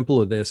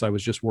example of this. I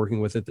was just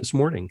working with it this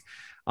morning.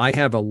 I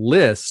have a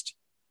list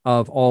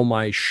of all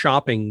my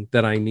shopping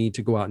that I need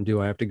to go out and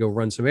do. I have to go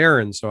run some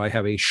errands. So I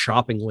have a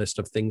shopping list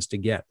of things to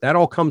get. That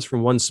all comes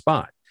from one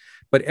spot.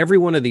 But every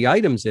one of the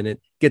items in it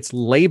gets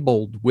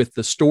labeled with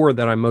the store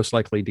that I'm most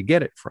likely to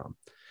get it from.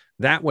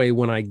 That way,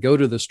 when I go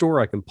to the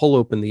store, I can pull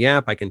open the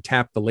app, I can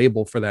tap the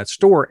label for that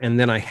store, and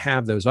then I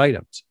have those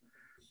items.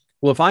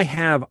 Well, if I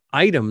have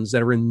items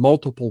that are in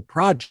multiple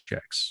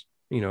projects,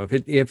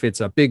 if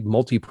it's a big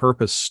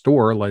multi-purpose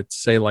store, let's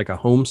say like a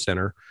home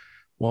center,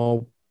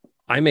 well,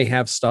 I may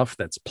have stuff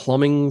that's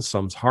plumbing,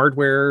 some's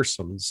hardware,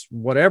 some's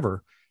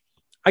whatever.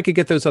 I could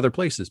get those other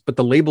places, but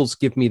the labels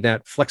give me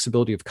that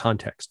flexibility of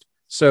context.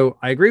 So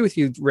I agree with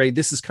you, Ray.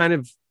 This is kind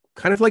of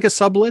kind of like a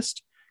sub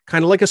list,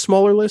 kind of like a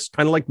smaller list,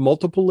 kind of like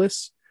multiple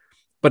lists.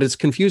 But it's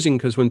confusing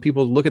because when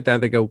people look at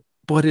that, they go,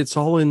 but it's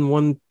all in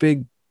one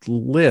big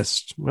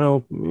list.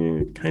 Well,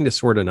 kind of,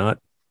 sort of not.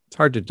 It's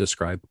hard to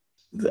describe.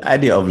 The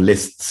idea of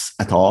lists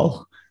at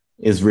all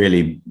is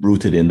really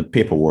rooted in the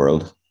paper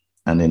world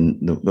and in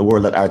the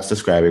world that Art's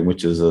describing,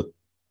 which is a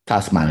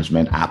task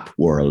management app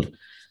world.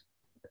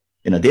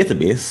 In a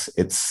database,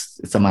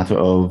 it's a matter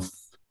of,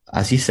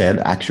 as he said,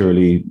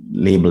 actually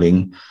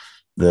labeling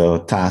the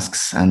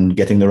tasks and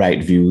getting the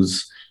right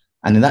views.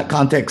 And in that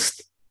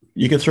context,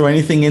 you can throw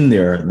anything in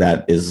there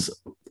that is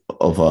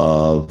of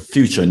a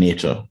future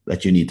nature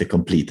that you need to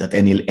complete at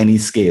any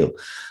scale.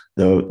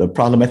 The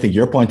problem I think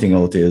you're pointing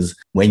out is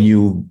when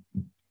you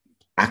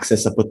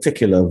access a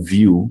particular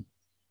view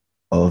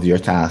of your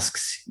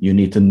tasks, you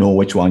need to know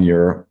which one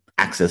you're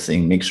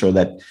accessing, make sure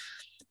that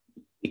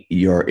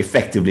you're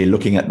effectively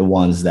looking at the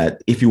ones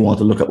that, if you want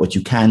to look at what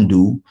you can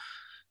do,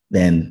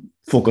 then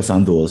focus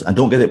on those and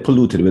don't get it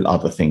polluted with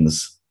other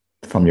things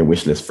from your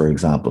wish list, for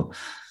example.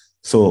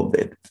 So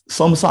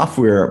some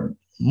software,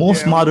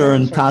 most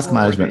modern task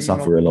management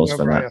software allows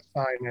for that.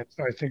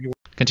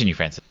 Continue,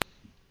 Francis.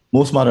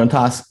 Most modern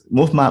task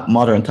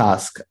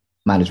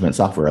management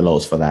software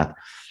allows for that.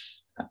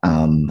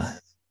 And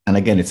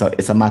again,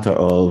 it's a matter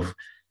of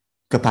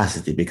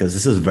capacity, because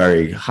this is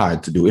very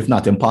hard to do, if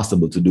not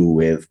impossible to do,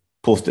 with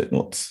Post-it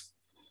notes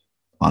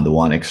on the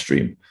one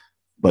extreme.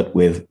 But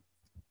with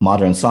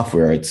modern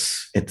software,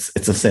 it's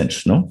a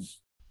cinch, no?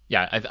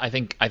 Yeah, I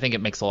think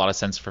it makes a lot of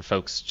sense for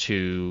folks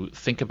to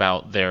think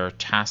about their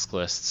task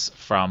lists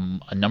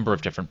from a number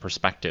of different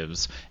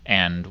perspectives.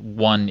 And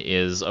one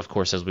is, of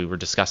course, as we were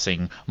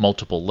discussing,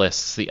 multiple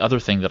lists. The other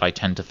thing that I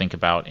tend to think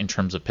about in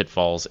terms of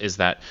pitfalls is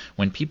that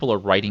when people are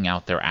writing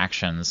out their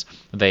actions,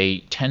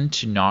 they tend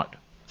to not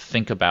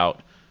think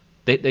about,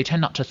 they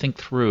tend not to think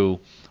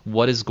through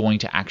what is going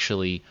to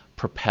actually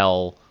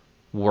propel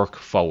work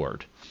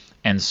forward.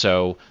 And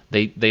so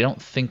they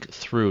don't think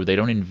through, they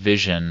don't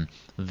envision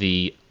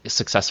the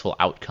successful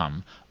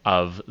outcome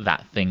of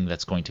that thing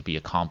that's going to be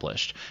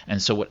accomplished. And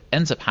so what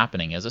ends up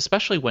happening is,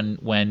 especially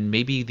when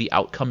maybe the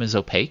outcome is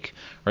opaque,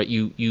 right?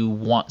 You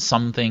want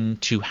something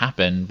to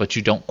happen, but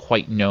you don't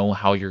quite know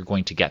how you're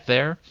going to get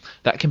there.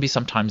 That can be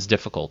sometimes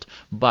difficult,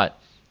 but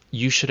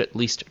you should at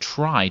least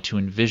try to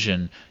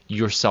envision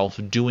yourself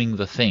doing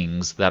the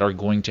things that are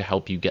going to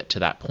help you get to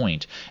that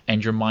point.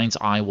 And your mind's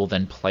eye will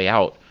then play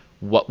out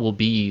what will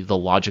be the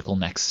logical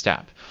next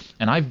step.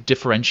 And I've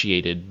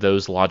differentiated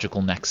those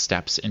logical next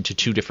steps into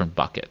two different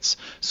buckets.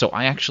 So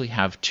I actually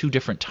have two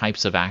different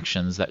types of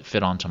actions that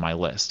fit onto my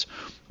list.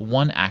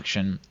 One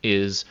action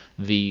is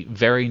the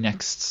very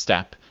next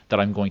step that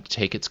I'm going to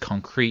take. It's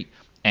concrete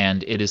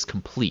and it is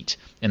complete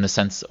in the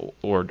sense,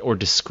 or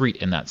discrete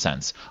in that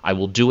sense. I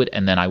will do it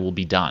and then I will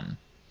be done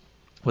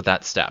with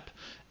that step.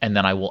 And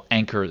then I will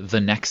anchor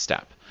the next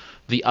step.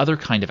 The other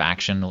kind of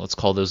action, let's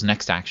call those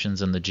next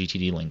actions in the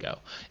GTD lingo.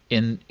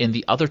 In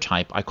the other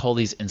type, I call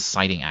these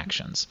inciting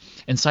actions.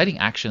 Inciting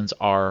actions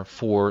are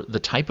for the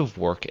type of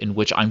work in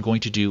which I'm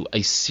going to do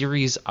a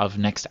series of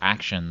next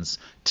actions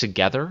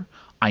together.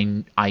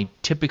 I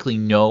typically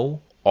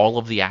know all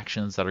of the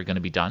actions that are going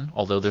to be done,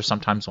 although there's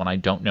sometimes when I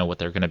don't know what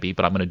they're going to be,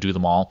 but I'm going to do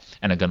them all,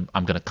 and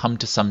I'm going to come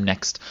to some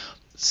next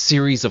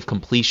series of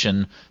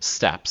completion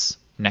steps,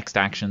 next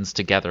actions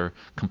together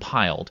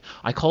compiled.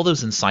 I call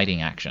those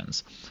inciting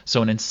actions.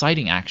 So an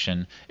inciting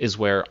action is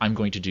where I'm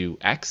going to do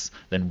X,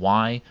 then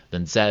Y,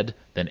 then Z,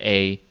 then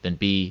A, then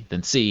B,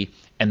 then C,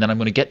 and then I'm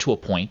going to get to a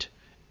point,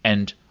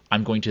 and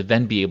I'm going to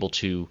then be able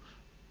to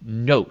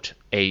note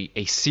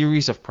a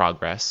series of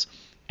progress,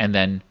 and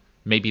then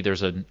maybe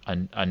there's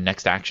a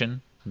next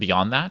action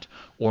beyond that,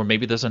 or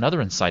maybe there's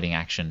another inciting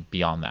action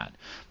beyond that.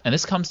 And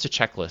this comes to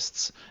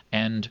checklists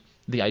and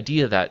the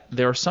idea that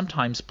there are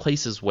sometimes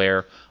places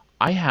where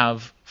I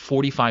have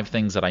 45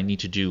 things that I need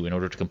to do in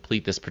order to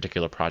complete this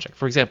particular project.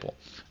 For example,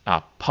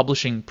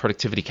 publishing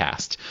Productivity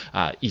Cast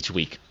each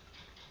week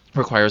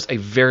requires a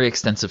very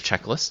extensive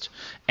checklist,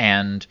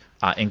 and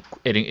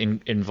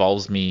it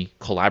involves me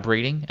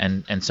collaborating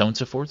and so on and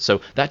so forth.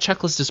 So that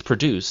checklist is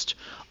produced.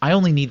 I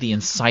only need the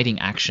inciting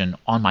action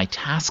on my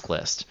task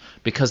list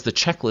because the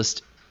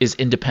checklist is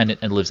independent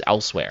and lives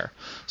elsewhere.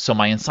 So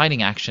my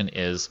inciting action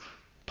is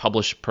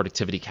publish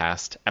Productivity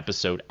Cast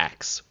episode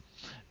X.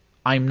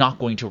 I'm not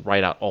going to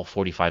write out all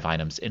 45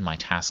 items in my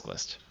task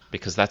list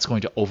because that's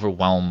going to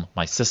overwhelm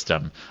my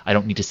system. I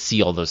don't need to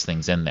see all those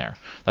things in there.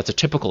 That's a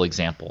typical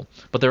example.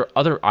 But there are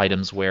other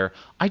items where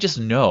I just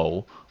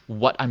know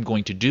what I'm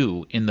going to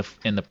do in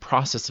the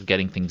process of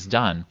getting things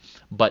done.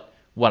 But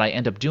what I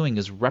end up doing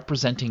is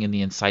representing in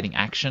the inciting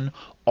action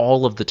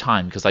all of the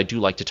time, because I do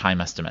like to time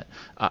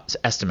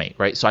estimate,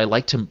 right? So I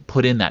like to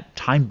put in that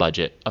time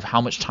budget of how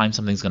much time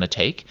something's going to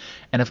take.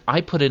 And if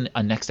I put in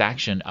a next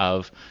action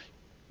of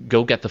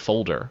go get the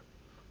folder,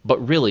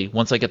 but really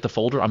once I get the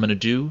folder, I'm going to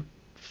do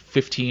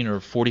 15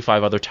 or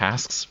 45 other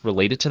tasks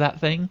related to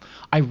that thing,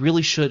 I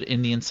really should,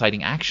 in the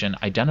inciting action,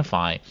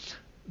 identify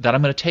that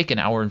I'm going to take an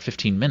hour and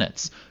 15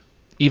 minutes,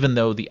 even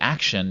though the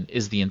action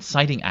is the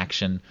inciting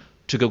action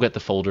to go get the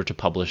folder to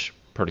publish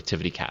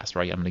Productivity Cast,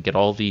 right? I'm going to get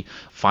all the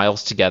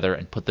files together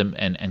and put them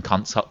and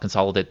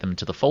consolidate them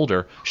into the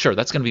folder. Sure,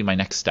 that's going to be my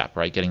next step,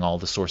 right? Getting all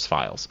the source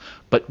files.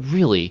 But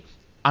really,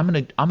 I'm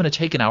going to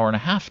take an hour and a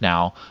half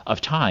now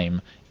of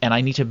time, and I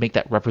need to make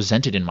that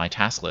represented in my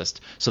task list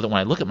so that when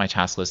I look at my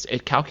task list,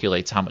 it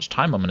calculates how much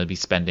time I'm going to be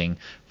spending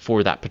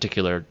for that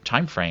particular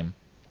time frame.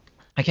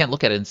 I can't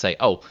look at it and say,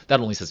 oh, that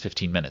only says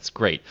 15 minutes.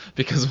 Great.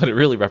 Because what it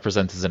really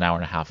represents is an hour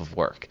and a half of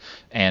work.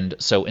 And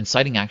so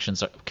inciting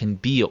actions can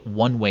be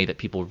one way that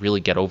people really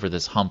get over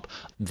this hump.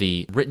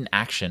 The written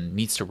action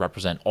needs to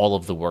represent all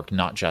of the work,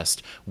 not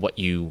just what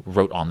you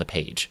wrote on the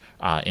page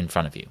in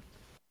front of you.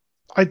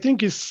 I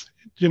think it's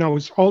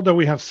all that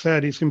we have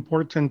said. It's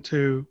important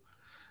to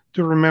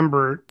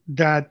remember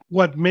that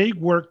what may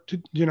work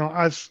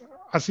as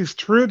it's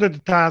true that the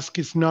task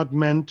is not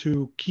meant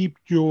to keep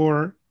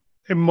your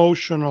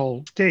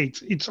emotional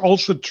states, it's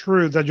also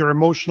true that your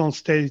emotional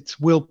states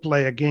will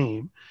play a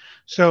game.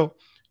 So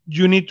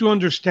you need to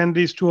understand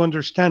this to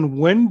understand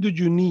when do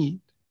you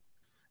need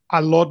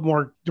a lot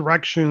more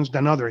directions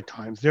than other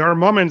times. There are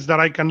moments that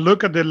I can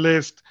look at the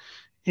list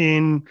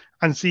and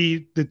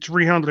see the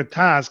 300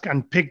 tasks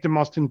and pick the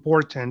most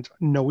important,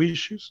 no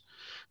issues.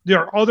 There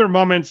are other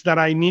moments that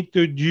I need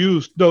to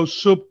use those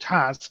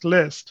sub-task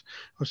lists,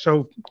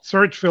 so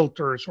search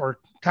filters or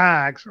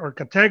tags or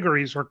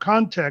categories or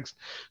context,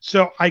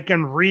 so I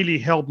can really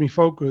help me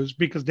focus,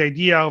 because the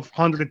idea of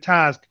 100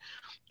 tasks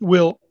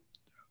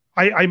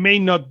I may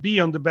not be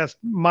on the best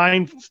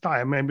mind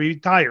style, I may be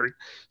tired,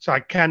 so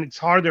it's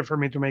harder for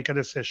me to make a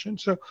decision.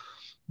 So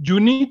you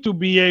need to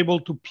be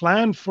able to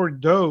plan for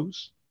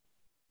those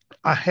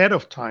ahead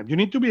of time. You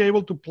need to be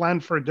able to plan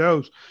for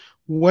those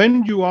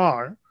when you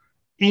are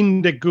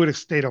in the good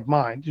state of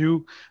mind.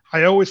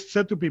 I always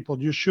said to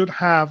people, you should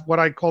have what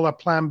I call a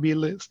plan B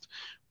list.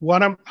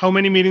 How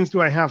many meetings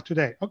do I have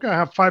today? Okay, I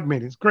have 5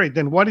 meetings. Great.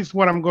 Then what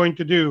I'm going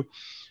to do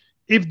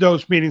if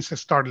those meetings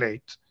start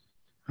late?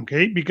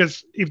 Okay,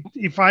 because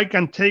if I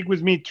can take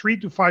with me 3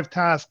 to 5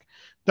 tasks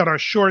that are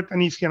short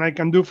and easy and I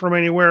can do from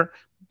anywhere,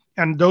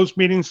 and those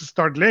meetings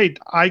start late,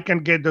 I can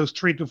get those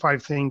 3 to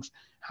 5 things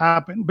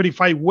happen. But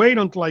if I wait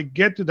until I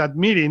get to that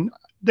meeting,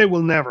 they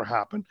will never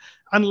happen.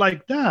 And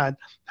like that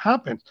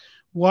happens.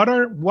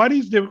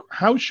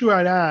 How should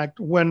I act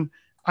when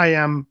I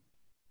am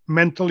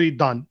mentally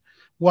done?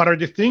 What are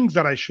the things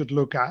that I should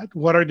look at?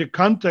 What are the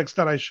contexts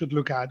that I should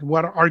look at?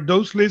 What are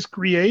those lists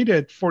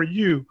created for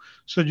you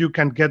so you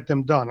can get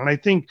them done? And I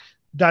think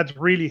that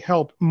really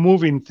helped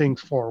moving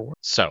things forward.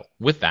 So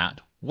with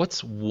that,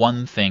 what's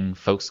one thing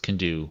folks can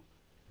do?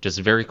 Just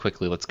very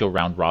quickly, let's go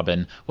round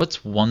robin.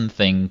 What's one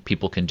thing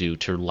people can do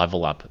to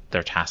level up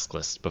their task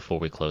list before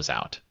we close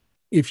out?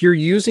 If you're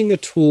using a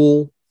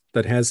tool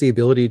that has the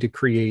ability to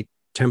create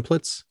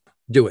templates,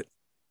 do it.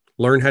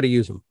 Learn how to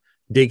use them.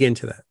 Dig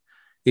into that.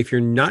 If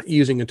you're not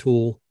using a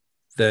tool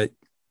that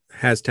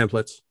has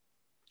templates,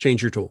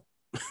 change your tool.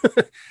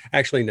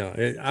 Actually,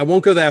 no, I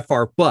won't go that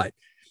far, but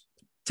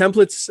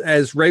templates,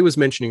 as Ray was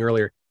mentioning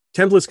earlier,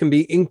 templates can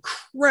be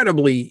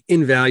incredibly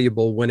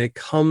invaluable when it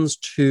comes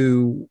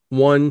to,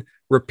 one,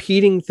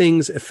 repeating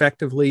things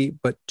effectively,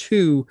 but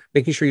two,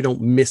 making sure you don't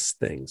miss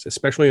things,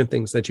 especially on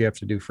things that you have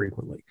to do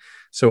frequently.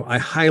 So I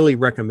highly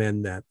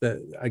recommend that.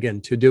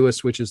 Again,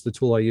 Todoist, which is the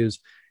tool I use,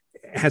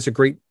 has a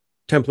great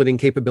templating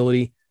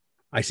capability.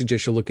 I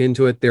suggest you look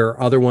into it. There are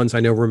other ones.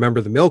 I know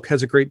Remember the Milk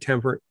has a great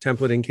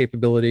templating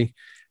capability.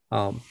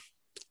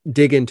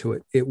 Dig into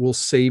it. It will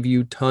save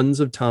you tons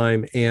of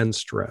time and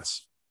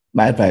stress.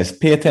 My advice,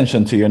 pay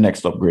attention to your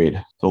next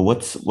upgrade. So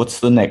what's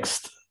the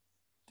next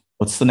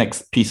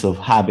piece of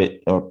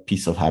habit?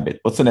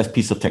 What's the next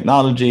piece of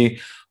technology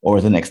or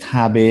the next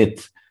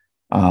habit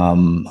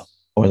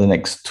or the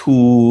next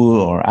tool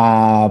or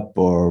app,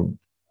 or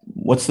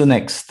what's the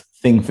next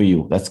thing for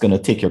you that's going to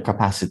take your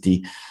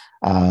capacity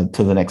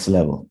to the next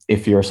level?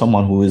 If you're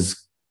someone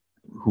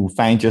who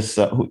finds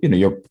yourself,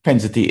 your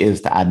propensity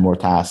is to add more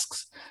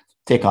tasks,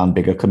 take on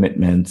bigger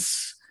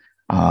commitments,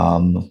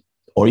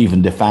 or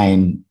even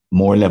define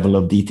more level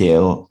of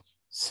detail,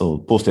 so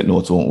Post-it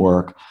notes won't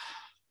work,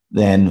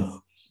 then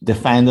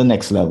define the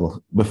next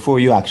level before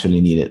you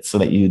actually need it, so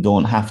that you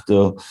don't have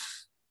to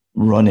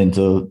run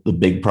into the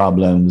big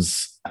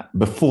problems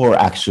before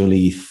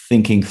actually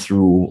thinking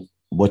through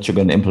what you're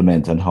going to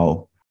implement and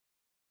how.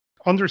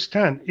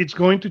 Understand it's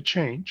going to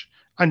change,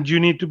 and you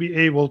need to be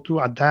able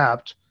to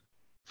adapt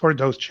for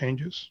those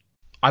changes.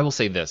 I will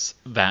say this,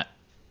 that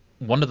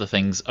one of the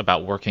things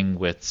about working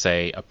with,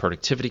 say, a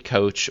productivity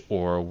coach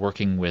or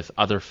working with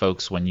other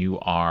folks when you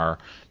are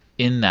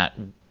in that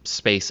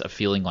space of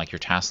feeling like your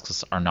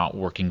tasks are not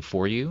working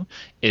for you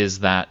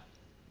is that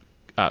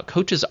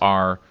coaches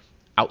are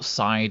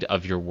outside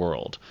of your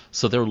world.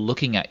 So they're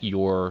looking at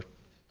your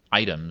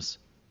items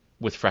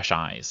with fresh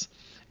eyes.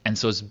 And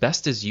so as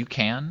best as you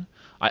can,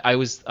 I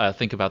always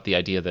think about the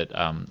idea that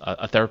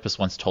a therapist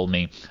once told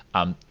me,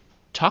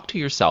 talk to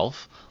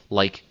yourself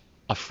like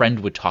a friend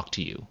would talk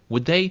to you?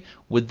 Would they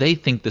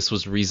think this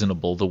was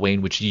reasonable, the way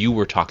in which you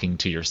were talking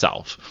to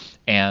yourself?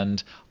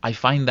 And I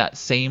find that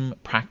same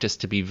practice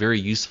to be very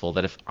useful,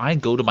 that if I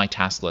go to my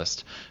task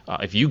list,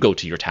 if you go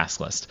to your task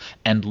list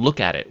and look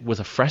at it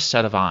with a fresh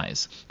set of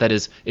eyes, that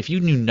is, if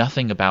you knew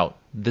nothing about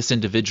this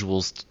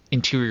individual's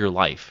interior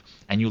life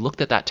and you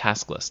looked at that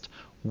task list,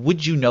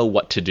 would you know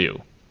what to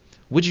do?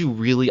 Would you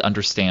really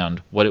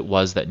understand what it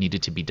was that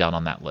needed to be done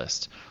on that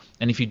list?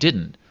 And if you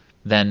didn't,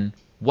 then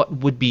what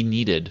would be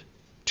needed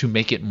to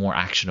make it more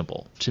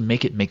actionable, to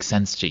make it make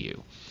sense to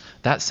you?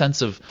 That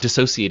sense of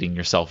dissociating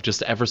yourself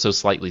just ever so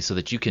slightly so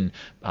that you can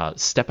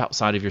step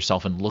outside of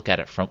yourself and look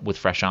at it with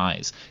fresh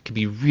eyes can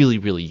be really,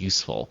 really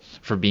useful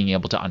for being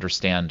able to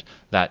understand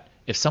that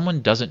if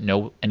someone doesn't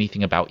know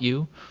anything about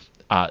you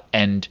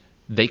and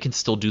they can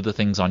still do the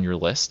things on your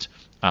list,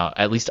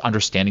 at least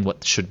understanding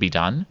what should be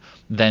done,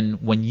 then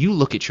when you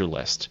look at your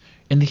list,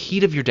 in the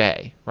heat of your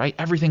day, right?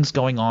 Everything's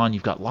going on.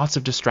 You've got lots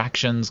of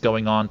distractions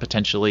going on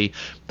potentially.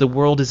 The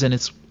world is in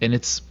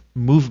its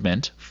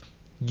movement.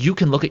 You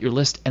can look at your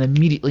list and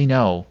immediately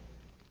know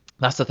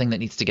that's the thing that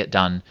needs to get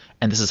done,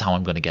 and this is how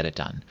I'm going to get it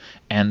done.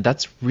 And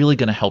that's really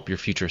going to help your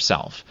future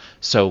self.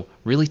 So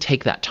really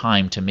take that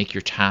time to make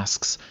your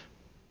tasks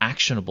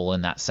actionable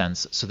in that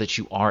sense, so that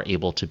you are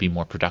able to be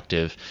more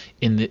productive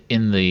in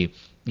the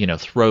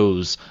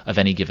throes of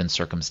any given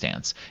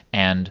circumstance.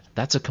 And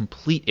that's a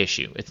complete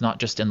issue. It's not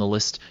just in the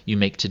list you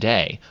make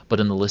today, but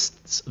in the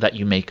lists that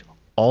you make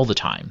all the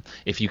time.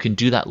 If you can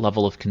do that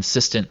level of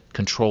consistent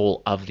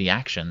control of the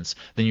actions,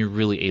 then you're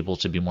really able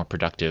to be more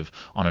productive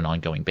on an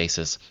ongoing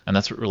basis. And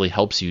that's what really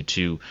helps you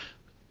to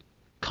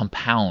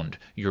compound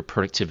your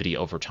productivity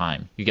over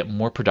time. You get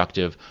more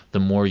productive the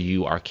more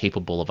you are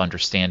capable of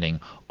understanding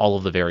all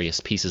of the various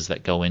pieces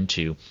that go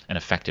into an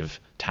effective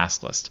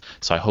task list.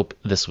 So I hope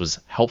this was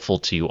helpful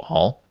to you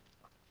all.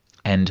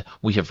 And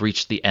we have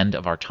reached the end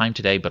of our time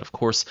today, but of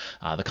course,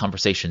 the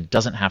conversation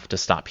doesn't have to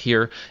stop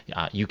here.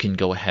 You can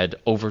go ahead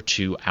over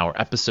to our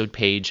episode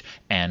page,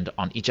 and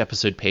on each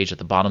episode page at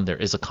the bottom, there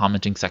is a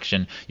commenting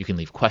section. You can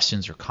leave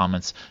questions or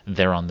comments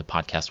there on the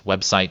podcast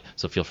website,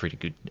 so feel free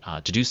to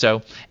do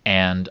so.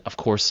 And of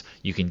course,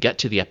 you can get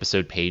to the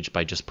episode page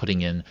by just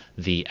putting in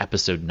the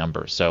episode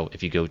number. So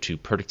if you go to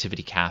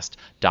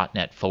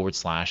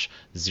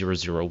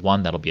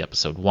productivitycast.net/001, that'll be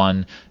episode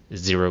 1.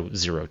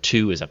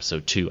 002 is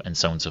episode 2, and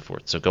so on and so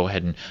forth. So go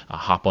ahead and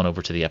hop on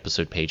over to the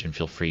episode page and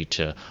feel free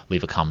to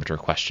leave a comment or a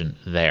question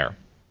there.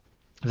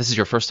 If this is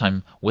your first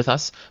time with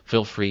us,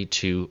 feel free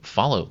to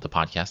follow the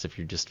podcast. If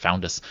you just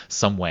found us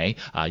some way,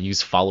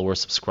 use follow or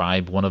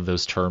subscribe, one of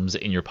those terms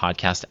in your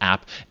podcast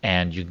app,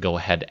 and you can go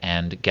ahead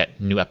and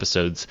get new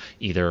episodes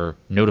either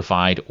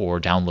notified or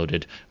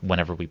downloaded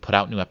whenever we put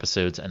out new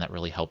episodes, and that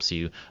really helps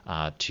you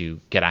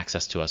to get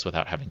access to us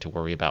without having to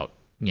worry about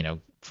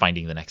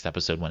finding the next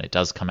episode when it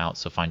does come out.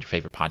 So find your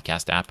favorite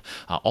podcast app.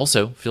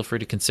 Also, feel free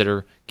to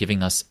consider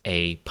giving us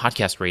a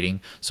podcast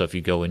rating. So if you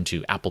go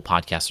into Apple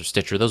Podcasts or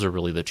Stitcher, those are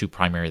really the two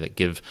primary that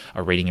give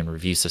a rating and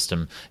review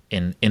system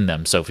in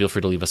them. So feel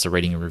free to leave us a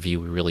rating and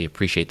review. We really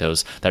appreciate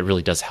those. That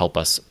really does help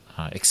us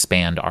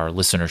expand our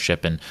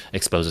listenership and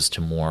expose us to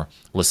more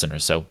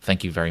listeners. So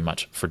thank you very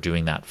much for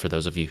doing that for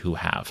those of you who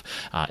have.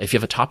 If you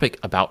have a topic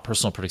about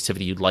personal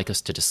productivity you'd like us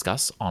to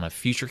discuss on a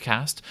future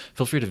cast,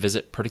 feel free to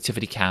visit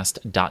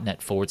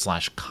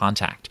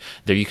productivitycast.net/contact.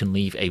 There you can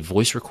leave a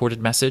voice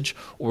recorded message,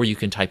 or you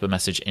can type a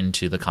message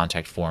into the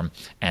contact form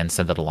and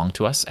send that along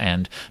to us,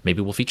 and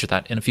maybe we'll feature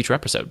that in a future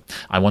episode.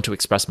 I want to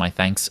express my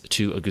thanks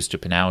to Augusto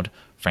Pinaud,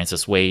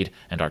 Francis Wade,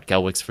 and Art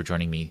Gelwicks for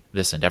joining me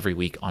this and every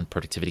week on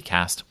Productivity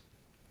Cast.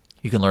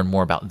 You can learn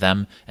more about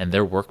them and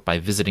their work by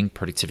visiting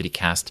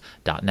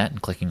productivitycast.net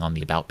and clicking on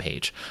the About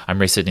page.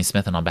 I'm Ray Sidney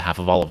Smith, and on behalf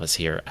of all of us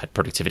here at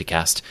Productivity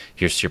Cast,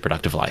 here's to your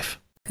productive life.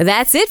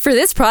 That's it for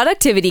this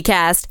Productivity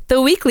Cast,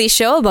 the weekly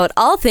show about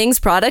all things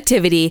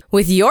productivity,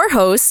 with your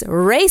hosts,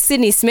 Ray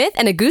Sidney Smith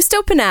and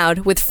Augusto Pinaud,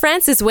 with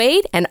Francis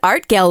Wade and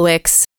Art Gelwicks.